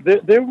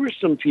 There were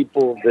some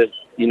people that,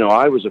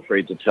 I was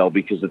afraid to tell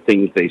because of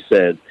things they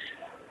said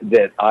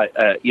that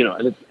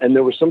and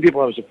there were some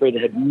people I was afraid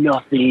that had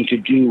nothing to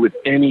do with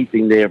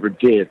anything they ever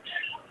did.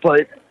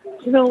 But,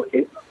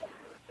 putting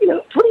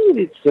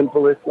it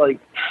simple, it's like,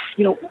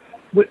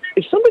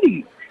 if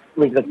somebody,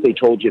 like that they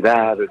told you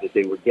that or that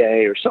they were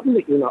gay or something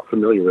that you're not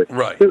familiar with,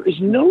 right. There is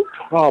no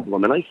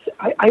problem, and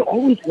I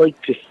always like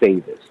to say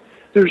this,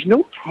 there's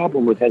no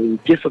problem with having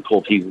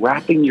difficulty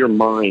wrapping your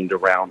mind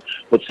around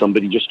what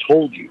somebody just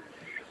told you.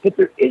 But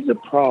there is a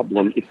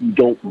problem if you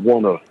don't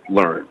want to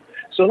learn.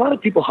 So a lot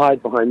of people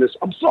hide behind this.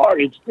 I'm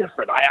sorry, it's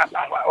different.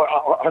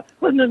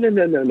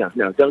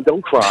 No.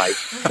 Don't cry.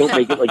 Don't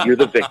make it like you're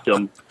the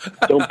victim.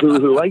 Don't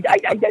boo-hoo.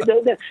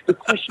 The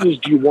question is,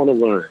 do you want to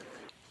learn?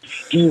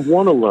 Do you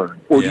want to learn?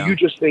 Or do you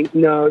just think,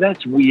 no,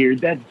 that's weird,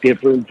 that's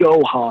different,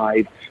 go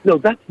hide. No,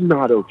 that's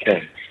not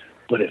okay.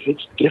 But if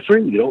it's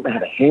different, you don't know how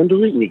to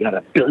handle it, and you got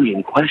a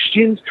billion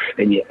questions,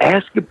 and you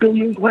ask a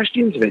billion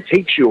questions, and it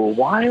takes you a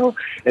while,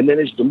 and then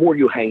the more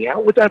you hang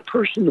out with that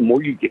person, the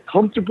more you get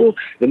comfortable,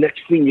 the next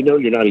thing you know,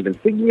 you're not even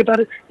thinking about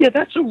it. Yeah,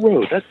 that's a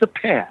road, that's a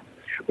path.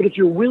 But if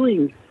you're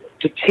willing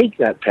to take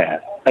that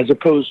path, as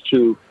opposed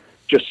to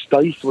just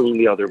stifling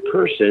the other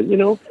person,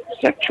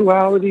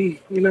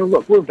 sexuality,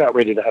 look, we're about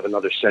ready to have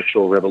another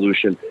sexual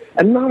revolution,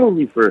 and not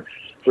only for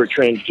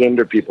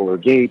transgender people or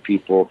gay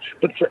people,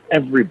 but for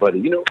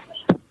everybody,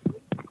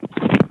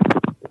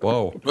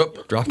 Whoa.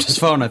 Dropped his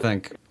phone, I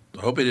think.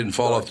 I hope he didn't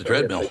fall off the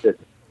treadmill.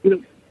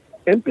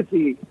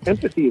 Empathy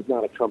is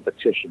not a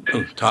competition.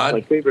 Oh, Todd?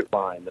 My favorite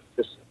line.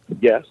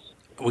 Yes?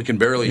 We can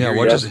barely hear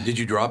you. Did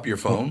you drop your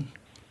phone?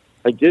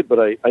 I did, but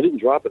I didn't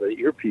drop it. An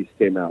earpiece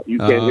came out. You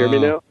can't hear me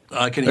now?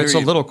 I can hear you. It's a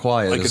little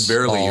quiet. I could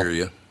barely hear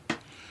you.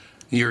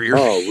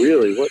 Oh,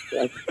 really? What?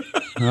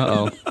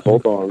 Uh-oh.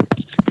 Hold on.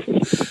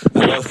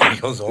 I love that he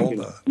goes, hold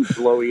on. He's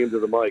blowing into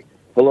the mic.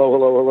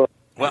 Hello.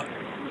 Well,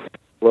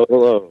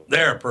 hello.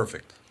 There,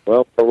 perfect.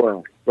 Well.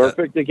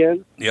 Perfect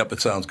again? Yep,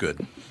 it sounds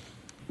good.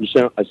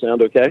 I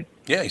sound okay?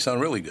 Yeah, you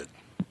sound really good.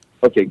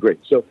 Okay, great.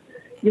 So,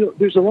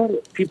 there's a lot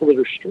of people that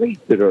are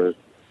straight that are,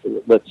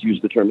 let's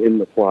use the term, in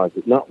the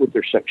closet, not with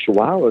their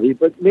sexuality,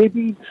 but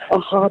maybe a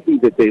hobby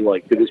that they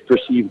like that is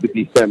perceived to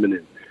be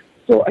feminine.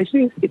 So I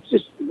think it's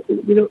just,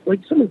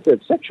 like someone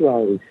said,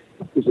 sexuality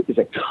is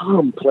a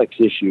complex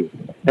issue.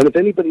 And if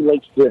anybody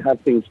likes to have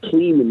things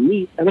clean and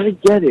neat, and I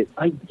get it.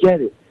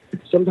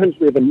 Sometimes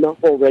we have enough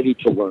already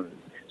to learn.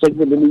 It's like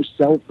when the new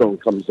cell phone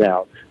comes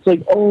out. It's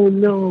like, oh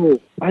no,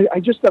 I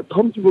just got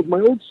comfortable with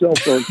my old cell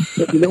phone.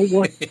 But you know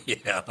what?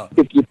 Yeah.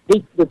 If you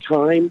take the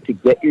time to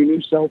get your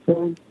new cell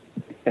phone,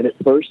 and at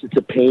first it's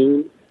a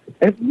pain,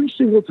 every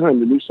single time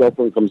the new cell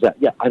phone comes out,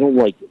 yeah, I don't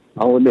like it.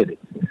 I'll admit it.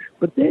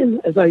 But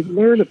then as I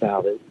learn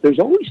about it, there's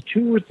always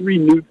 2 or 3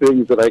 new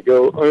things that I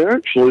go, I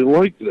actually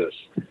like this.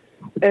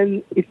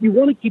 And if you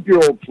want to keep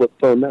your old flip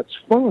phone, that's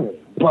fine.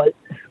 But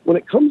when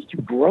it comes to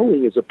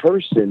growing as a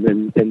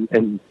person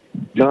and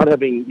not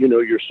having,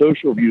 your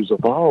social views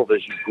evolve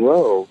as you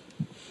grow,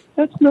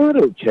 that's not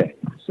okay.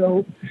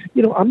 So,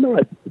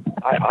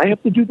 I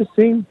have to do the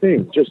same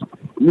thing. Just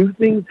new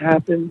things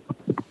happen.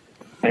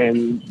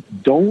 And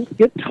don't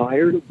get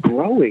tired of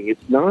growing.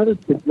 It's not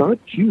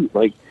cute.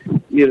 Like,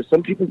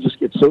 some people just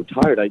get so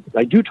tired.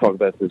 I do talk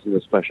about this in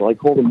the special. I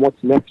call them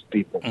what's next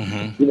people.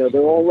 Mm-hmm.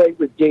 They're all right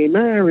with gay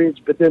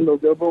marriage, but then they'll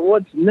go, but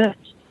what's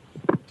next?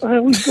 I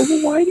always go,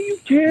 well, why do you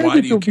care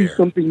that there'll be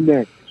something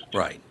next?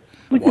 Right.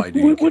 Like, why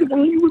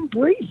don't you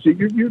embrace it?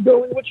 You're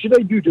going, what should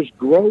I do? Just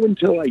grow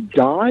until I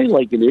die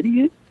like an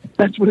idiot?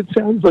 That's what it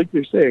sounds like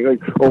they're saying.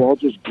 Like, I'll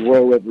just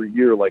grow every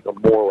year like a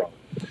moron.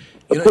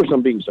 Of course,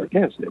 I'm being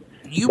sarcastic.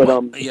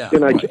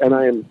 And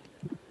I am,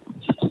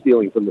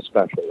 stealing from the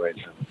special right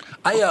now.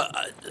 I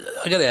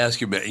got to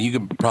ask you, you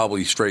can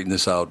probably straighten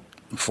this out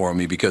for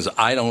me because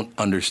I don't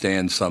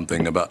understand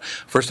something about.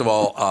 First of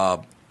all,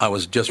 I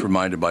was just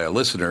reminded by a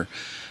listener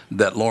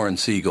that Lauren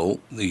Siegel,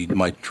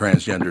 my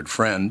transgendered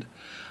friend,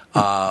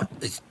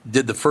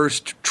 did the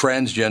first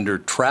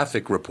transgender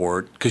traffic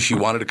report because she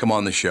wanted to come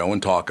on the show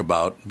and talk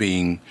about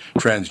being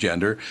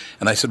transgender.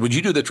 And I said, would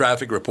you do the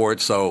traffic report?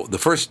 So the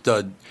first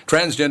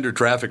transgender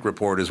traffic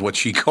report is what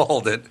she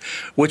called it,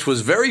 which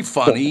was very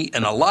funny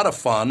and a lot of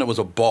fun. It was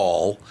a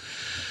ball.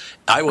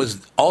 I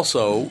was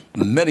also,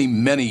 many,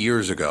 many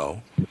years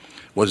ago,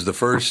 was the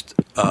first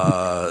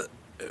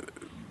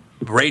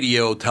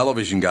radio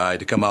television guy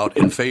to come out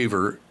in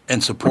favor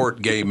and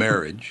support gay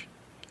marriage.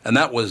 And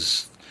that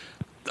was,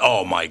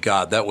 oh my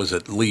God, that was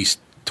at least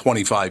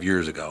 25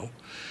 years ago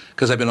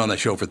because I've been on that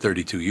show for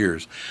 32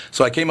 years.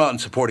 So I came out and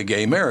supported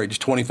gay marriage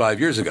 25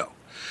 years ago.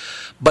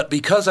 But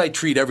because I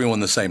treat everyone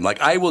the same, like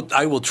I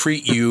will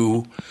treat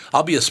you,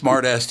 I'll be a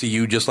smartass to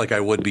you just like I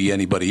would be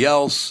anybody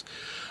else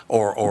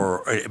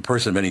or a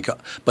person of any kind.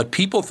 But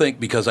people think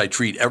because I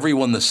treat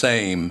everyone the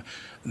same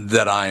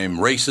that I'm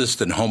racist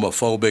and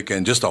homophobic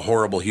and just a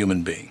horrible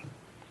human being.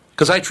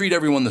 Because I treat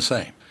everyone the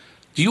same.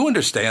 Do you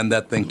understand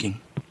that thinking?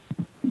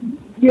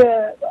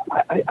 Yeah,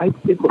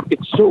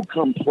 it's so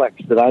complex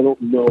that I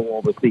don't know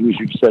all the things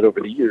you've said over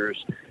the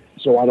years.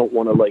 So I don't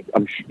want to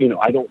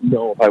I don't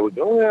know if I would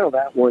go, well,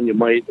 that one you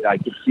might. I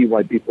could see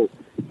why people.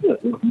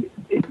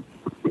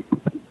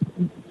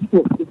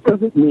 It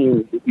doesn't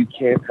mean that you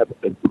can't have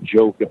a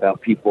joke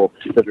about people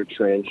that are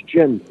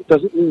transgender. It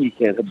doesn't mean you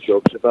can't have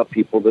jokes about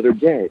people that are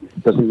gay.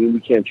 It doesn't mean we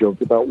can't joke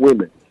about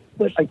women.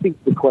 But I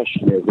think the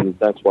question is, and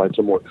that's why it's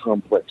a more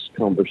complex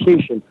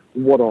conversation,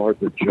 what are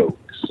the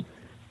jokes?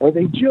 Are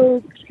they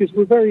jokes? Because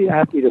we're very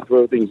happy to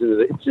throw things into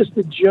it. It's just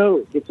a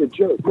joke. It's a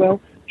joke. Well,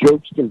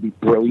 jokes can be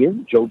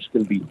brilliant. Jokes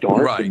can be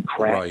dark and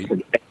cracked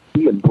and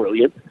edgy and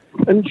brilliant.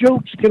 And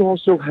jokes can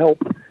also help.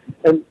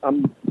 And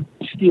I'm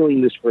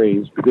stealing this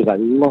phrase because I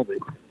love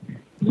it.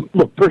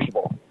 Look, first of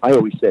all, I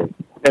always say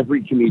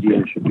every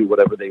comedian should do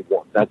whatever they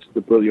want. That's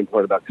the brilliant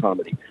part about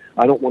comedy.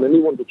 I don't want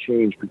anyone to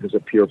change because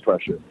of peer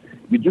pressure.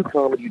 You do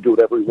comedy, you do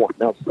whatever you want.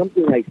 Now,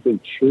 something I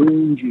think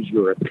changes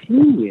your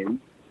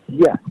opinion,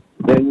 yes,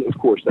 then, of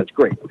course, that's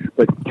great.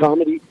 But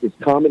comedy is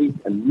comedy,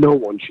 and no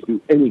one should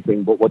do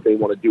anything but what they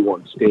want to do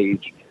on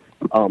stage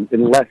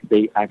unless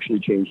they actually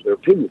change their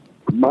opinion.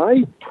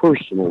 My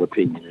personal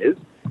opinion is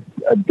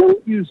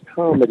don't use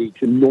comedy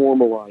to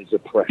normalize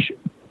oppression.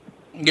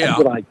 Yeah, that's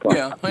what I call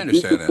I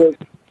understand that.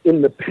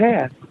 In the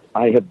past,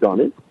 I have done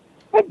it.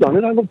 I've done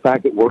it. I look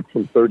back at work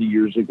from 30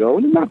 years ago,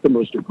 and not the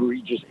most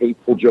egregious,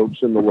 hateful jokes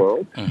in the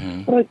world.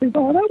 Mm-hmm. But I think,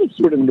 that was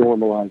sort of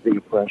normalizing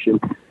oppression,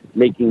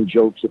 making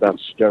jokes about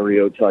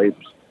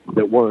stereotypes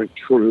that weren't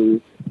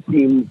true,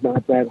 seems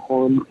not that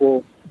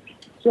harmful.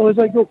 So as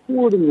I go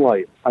forward in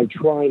life, I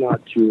try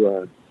not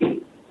to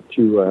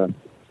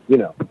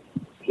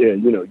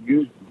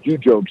use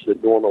jokes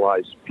that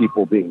normalize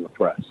people being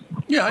oppressed.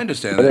 Yeah, I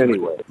understand but that.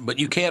 Anyway. But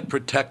you can't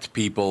protect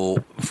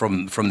people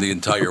from the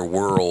entire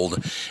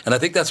world, and I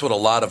think that's what a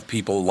lot of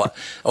people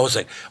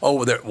say.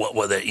 Oh, they're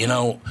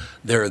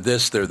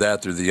this, they're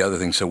that, they're the other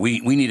thing. So we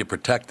need to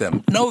protect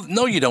them.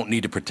 No, you don't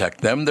need to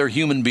protect them. They're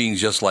human beings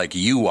just like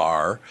you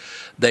are.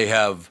 They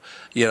have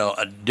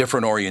a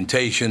different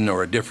orientation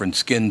or a different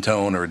skin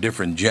tone or a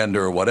different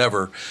gender or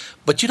whatever.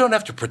 But you don't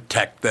have to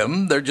protect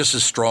them. They're just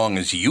as strong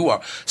as you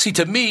are. See,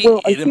 to me,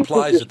 it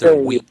implies that they're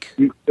weak.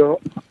 Go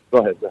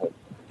ahead.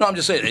 No, I'm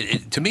just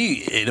saying, to me,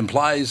 it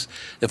implies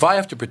if I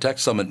have to protect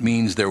someone, it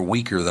means they're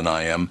weaker than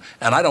I am,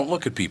 and I don't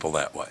look at people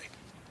that way.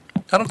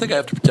 I don't think I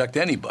have to protect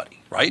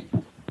anybody, right?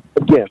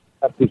 Again,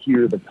 I have to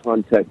hear the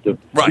context of,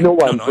 right. You know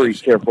why I'm very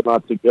careful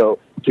not to go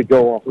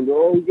off and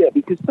go, oh, yeah,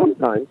 because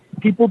sometimes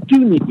people do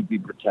need to be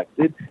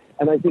protected,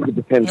 and I think it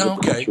depends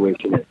what the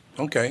situation is.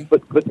 Okay.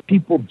 But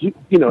people do,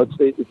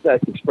 it's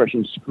that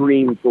expression,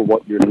 scream for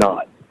what you're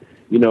not.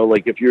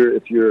 Like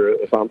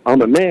if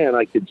I'm a man,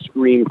 I could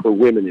scream for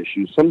women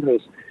issues.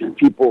 Sometimes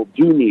people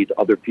do need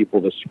other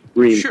people to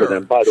scream for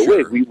them. By the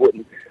way,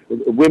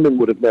 women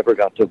would have never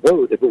got to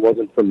vote if it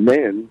wasn't for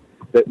men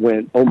that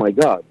went, oh my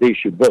God, they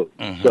should vote.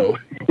 Mm-hmm. So,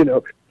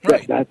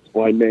 that's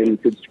why men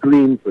could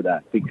scream for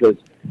that, because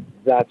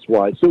that's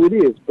why. So it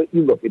is, but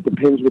it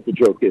depends what the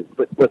joke is.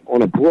 But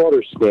on a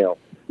broader scale,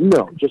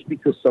 no, just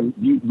because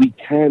we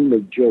can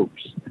make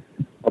jokes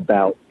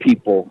about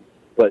people,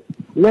 but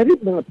let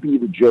it not be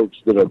the jokes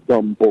that a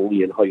dumb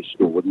bully in high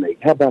school would make.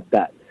 How about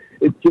that?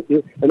 And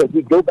if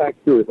we go back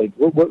through it, like,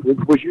 what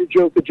was your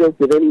joke a joke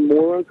that any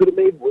moron could have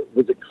made?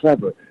 Was it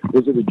clever?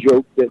 Was it a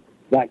joke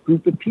that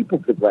group of people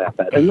could laugh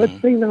at? And let's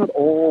say not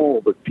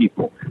all the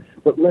people,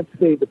 but let's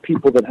say the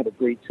people that have a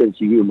great sense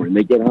of humor and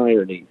they get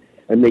irony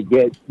and they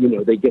get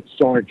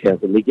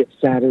sarcasm, they get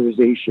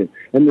satirization,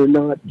 and they're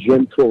not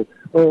gentle.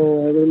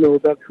 Oh, I don't know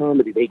about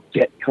comedy. They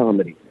get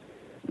comedy.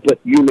 But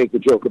you make a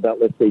joke about,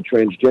 let's say,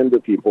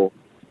 transgender people.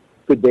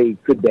 Could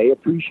they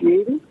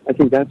appreciate it? I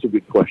think that's a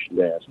good question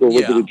to ask. Or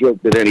was it a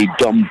joke that any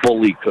dumb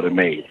bully could have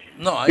made?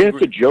 No, I agree.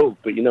 It's a joke,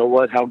 but you know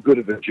what? How good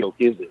of a joke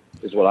is it?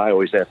 is what I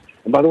always ask.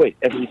 And by the way,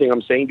 everything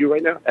I'm saying to you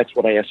right now, that's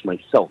what I ask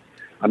myself.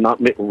 I'm not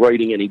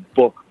writing any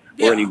book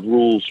or any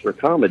rules for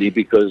comedy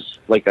because,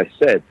 like I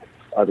said,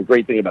 the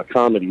great thing about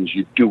comedy is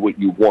you do what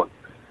you want.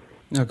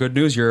 Now, good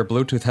news, your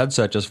Bluetooth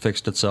headset just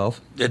fixed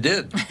itself. It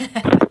did.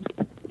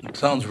 It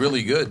sounds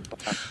really good.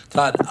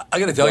 Todd, I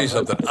got to tell you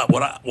something.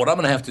 What I'm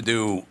going to have to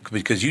do,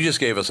 because you just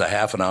gave us a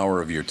half an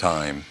hour of your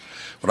time,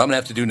 what I'm going to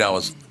have to do now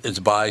is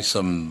buy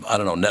some, I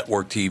don't know,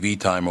 network TV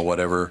time or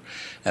whatever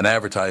and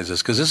advertise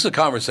this, because this is a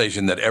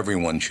conversation that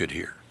everyone should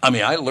hear. I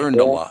mean, I learned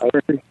a lot.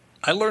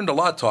 I learned a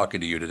lot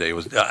talking to you today.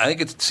 I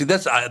think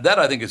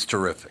it's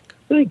terrific.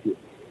 Thank you.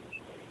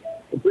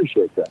 I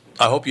appreciate that.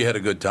 I hope you had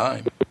a good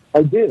time.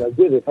 I did.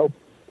 It helped.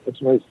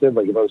 That's why I said,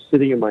 like, if I was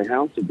sitting in my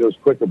house, it goes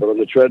quicker. But on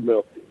the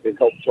treadmill, it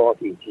helped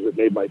talking because it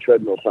made my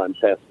treadmill time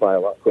pass by a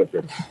lot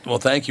quicker. Well,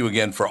 thank you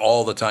again for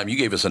all the time. You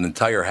gave us an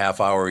entire half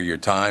hour of your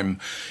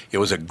time. It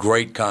was a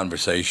great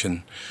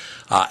conversation.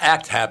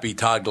 Act Happy,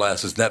 Todd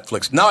Glass's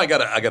Netflix. Now I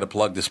gotta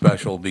plug the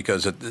special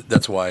because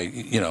that's why,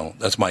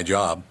 that's my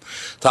job.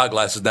 Todd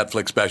Glass's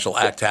Netflix special,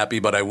 Act Happy,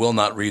 but I will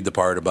not read the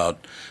part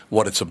about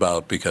what it's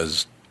about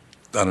because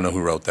I don't know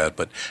who wrote that,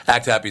 but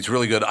Act Happy, it's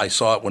really good. I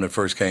saw it when it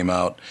first came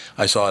out.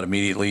 I saw it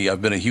immediately.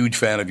 I've been a huge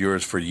fan of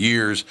yours for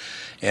years,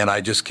 and I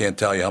just can't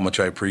tell you how much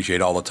I appreciate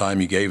all the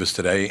time you gave us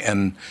today,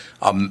 and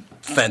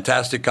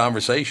fantastic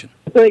conversation.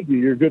 Thank you.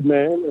 You're a good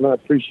man, and I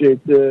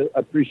appreciate the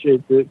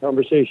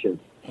conversation.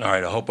 All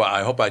right,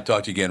 I hope I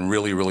talk to you again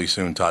really, really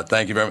soon, Todd.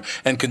 Thank you very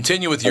much. And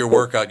continue with your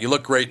workout. You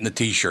look great in the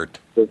T-shirt.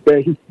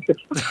 Thank you.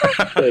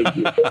 Thank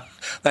you.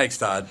 Thanks,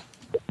 Todd.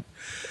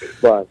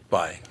 Bye.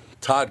 Bye.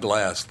 Todd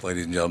Glass,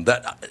 ladies and gentlemen.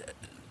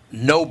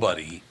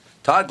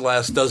 Todd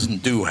Glass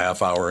doesn't do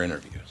half-hour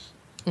interviews.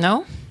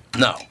 No?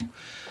 No.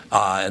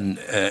 And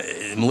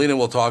Melina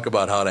will talk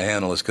about how to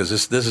handle this because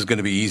this is going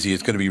to be easy.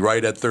 It's going to be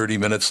right at 30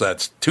 minutes.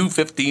 That's 2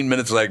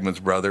 15-minute segments,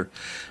 brother.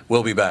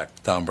 We'll be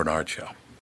back. Tom Bernard Show.